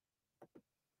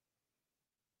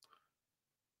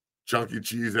 chunky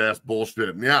cheese ass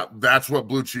bullshit. And yeah, that's what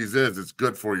blue cheese is. It's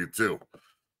good for you too.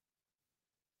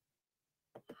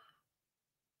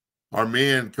 Are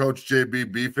me and Coach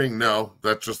JB beefing? No,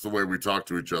 that's just the way we talk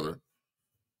to each other.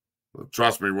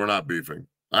 Trust me, we're not beefing.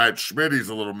 All right, Schmitty's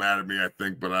a little mad at me, I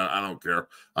think, but I don't care.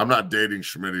 I'm not dating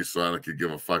Schmitty, so I don't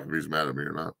give a fuck if he's mad at me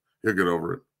or not. He'll get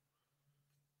over it.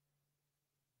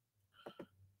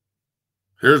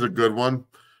 Here's a good one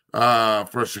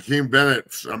for Shaquem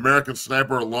Bennett, American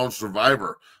Sniper, a lone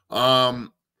survivor.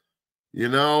 You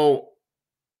know,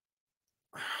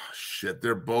 shit,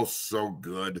 they're both so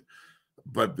good,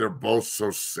 but they're both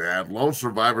so sad. Lone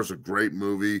Survivor's a great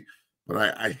movie,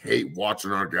 but I hate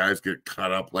watching our guys get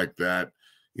cut up like that.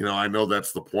 You know, I know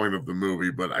that's the point of the movie,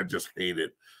 but I just hate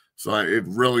it. So it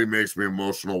really makes me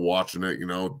emotional watching it. You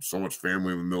know, so much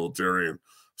family in the military and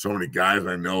so many guys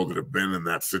I know that have been in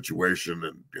that situation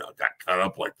and, you know, got cut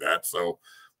up like that. So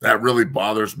that really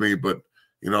bothers me. But,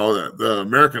 you know, the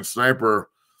American Sniper,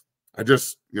 I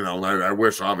just, you know, I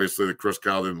wish obviously that Chris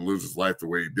Kyle didn't lose his life the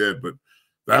way he did, but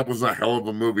that was a hell of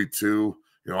a movie too.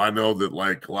 You know, I know that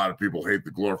like a lot of people hate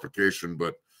the glorification,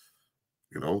 but,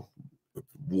 you know,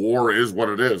 war is what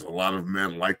it is. A lot of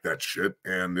men like that shit,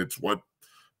 and it's what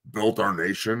built our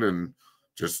nation. And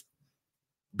just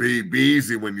be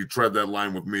easy when you tread that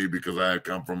line with me, because I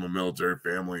come from a military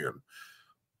family, and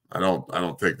I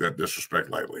don't take that disrespect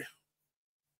lightly.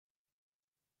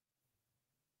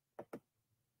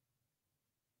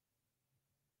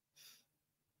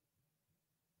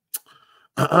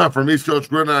 From East Coast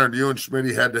Gridiron, you and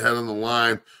Schmitty head to head on the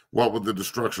line. What would the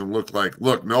destruction look like?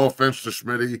 Look, no offense to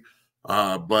Schmitty,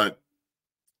 but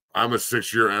I'm a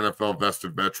 6-year NFL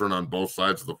vested veteran on both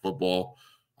sides of the football.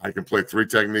 I can play 3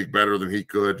 technique better than he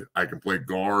could. I can play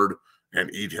guard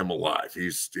and eat him alive.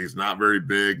 He's not very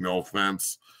big, no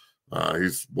offense.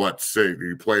 He's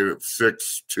he played at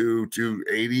 6'2",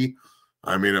 280.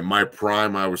 I mean, at my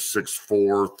prime, I was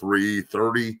 6'4",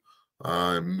 330,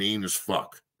 mean as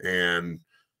fuck. And,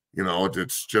 you know,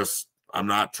 it's just, I'm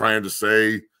not trying to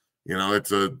say, you know,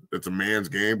 it's a man's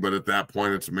game, but at that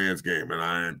point, it's a man's game.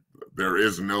 And there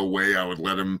is no way I would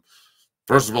let him.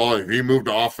 First of all, if he moved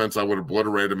to offense, I would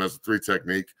obliterate him as a 3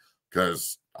 technique,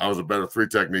 because I was a better 3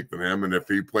 technique than him. And if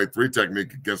he played 3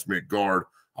 technique against me at guard,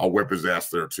 I'll whip his ass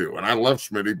there too. And I love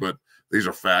Schmitty, but these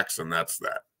are facts, and that's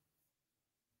that.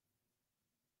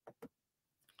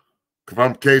 If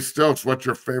I'm K Stokes, what's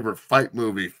your favorite fight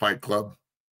movie? Fight Club.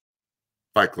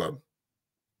 Fight Club.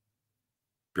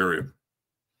 Period.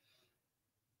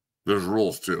 There's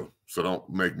rules too, so don't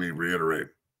make me reiterate.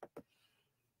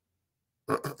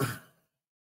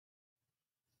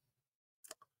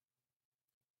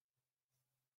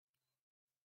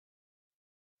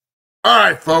 All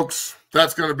right, folks,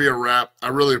 that's going to be a wrap. I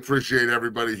really appreciate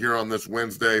everybody here on this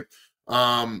Wednesday.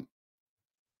 Thank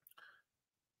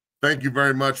you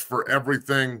very much for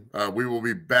everything. We will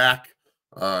be back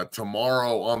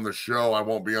tomorrow on the show. I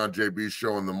won't be on JB's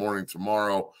show in the morning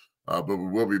tomorrow, but we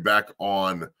will be back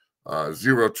on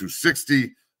 0 to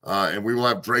 60, and we will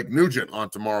have Drake Nugent on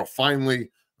tomorrow,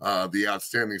 finally, the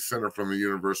outstanding center from the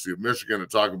University of Michigan, to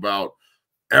talk about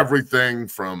everything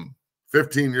from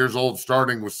 15 years old,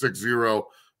 starting with 6-0,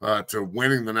 to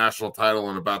winning the national title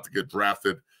and about to get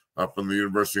drafted from the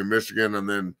University of Michigan, and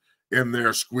then in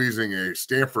there squeezing a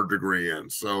Stanford degree in.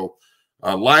 So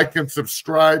like and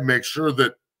subscribe. Make sure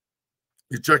that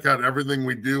you check out everything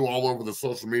we do all over the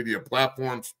social media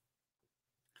platforms.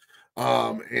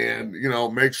 And, you know,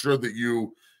 make sure that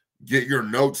you get your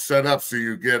notes set up so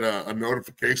you get a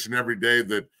notification every day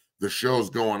that the show's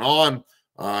going on.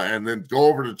 And then go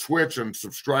over to Twitch and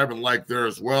subscribe and like there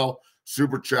as well.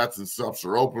 Super chats and subs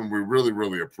are open. We really,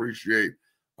 really appreciate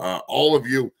all of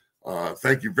you.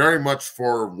 Thank you very much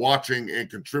for watching and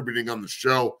contributing on the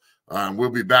show. We'll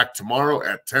be back tomorrow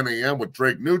at 10 a.m. with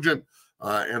Drake Nugent.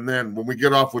 And then when we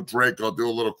get off with Drake, I'll do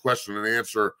a little question and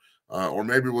answer, or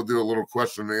maybe we'll do a little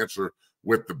question and answer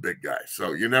with the big guy.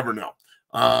 So you never know.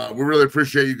 We really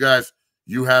appreciate you guys.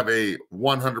 You have a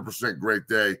 100% great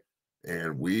day,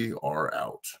 and we are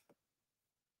out.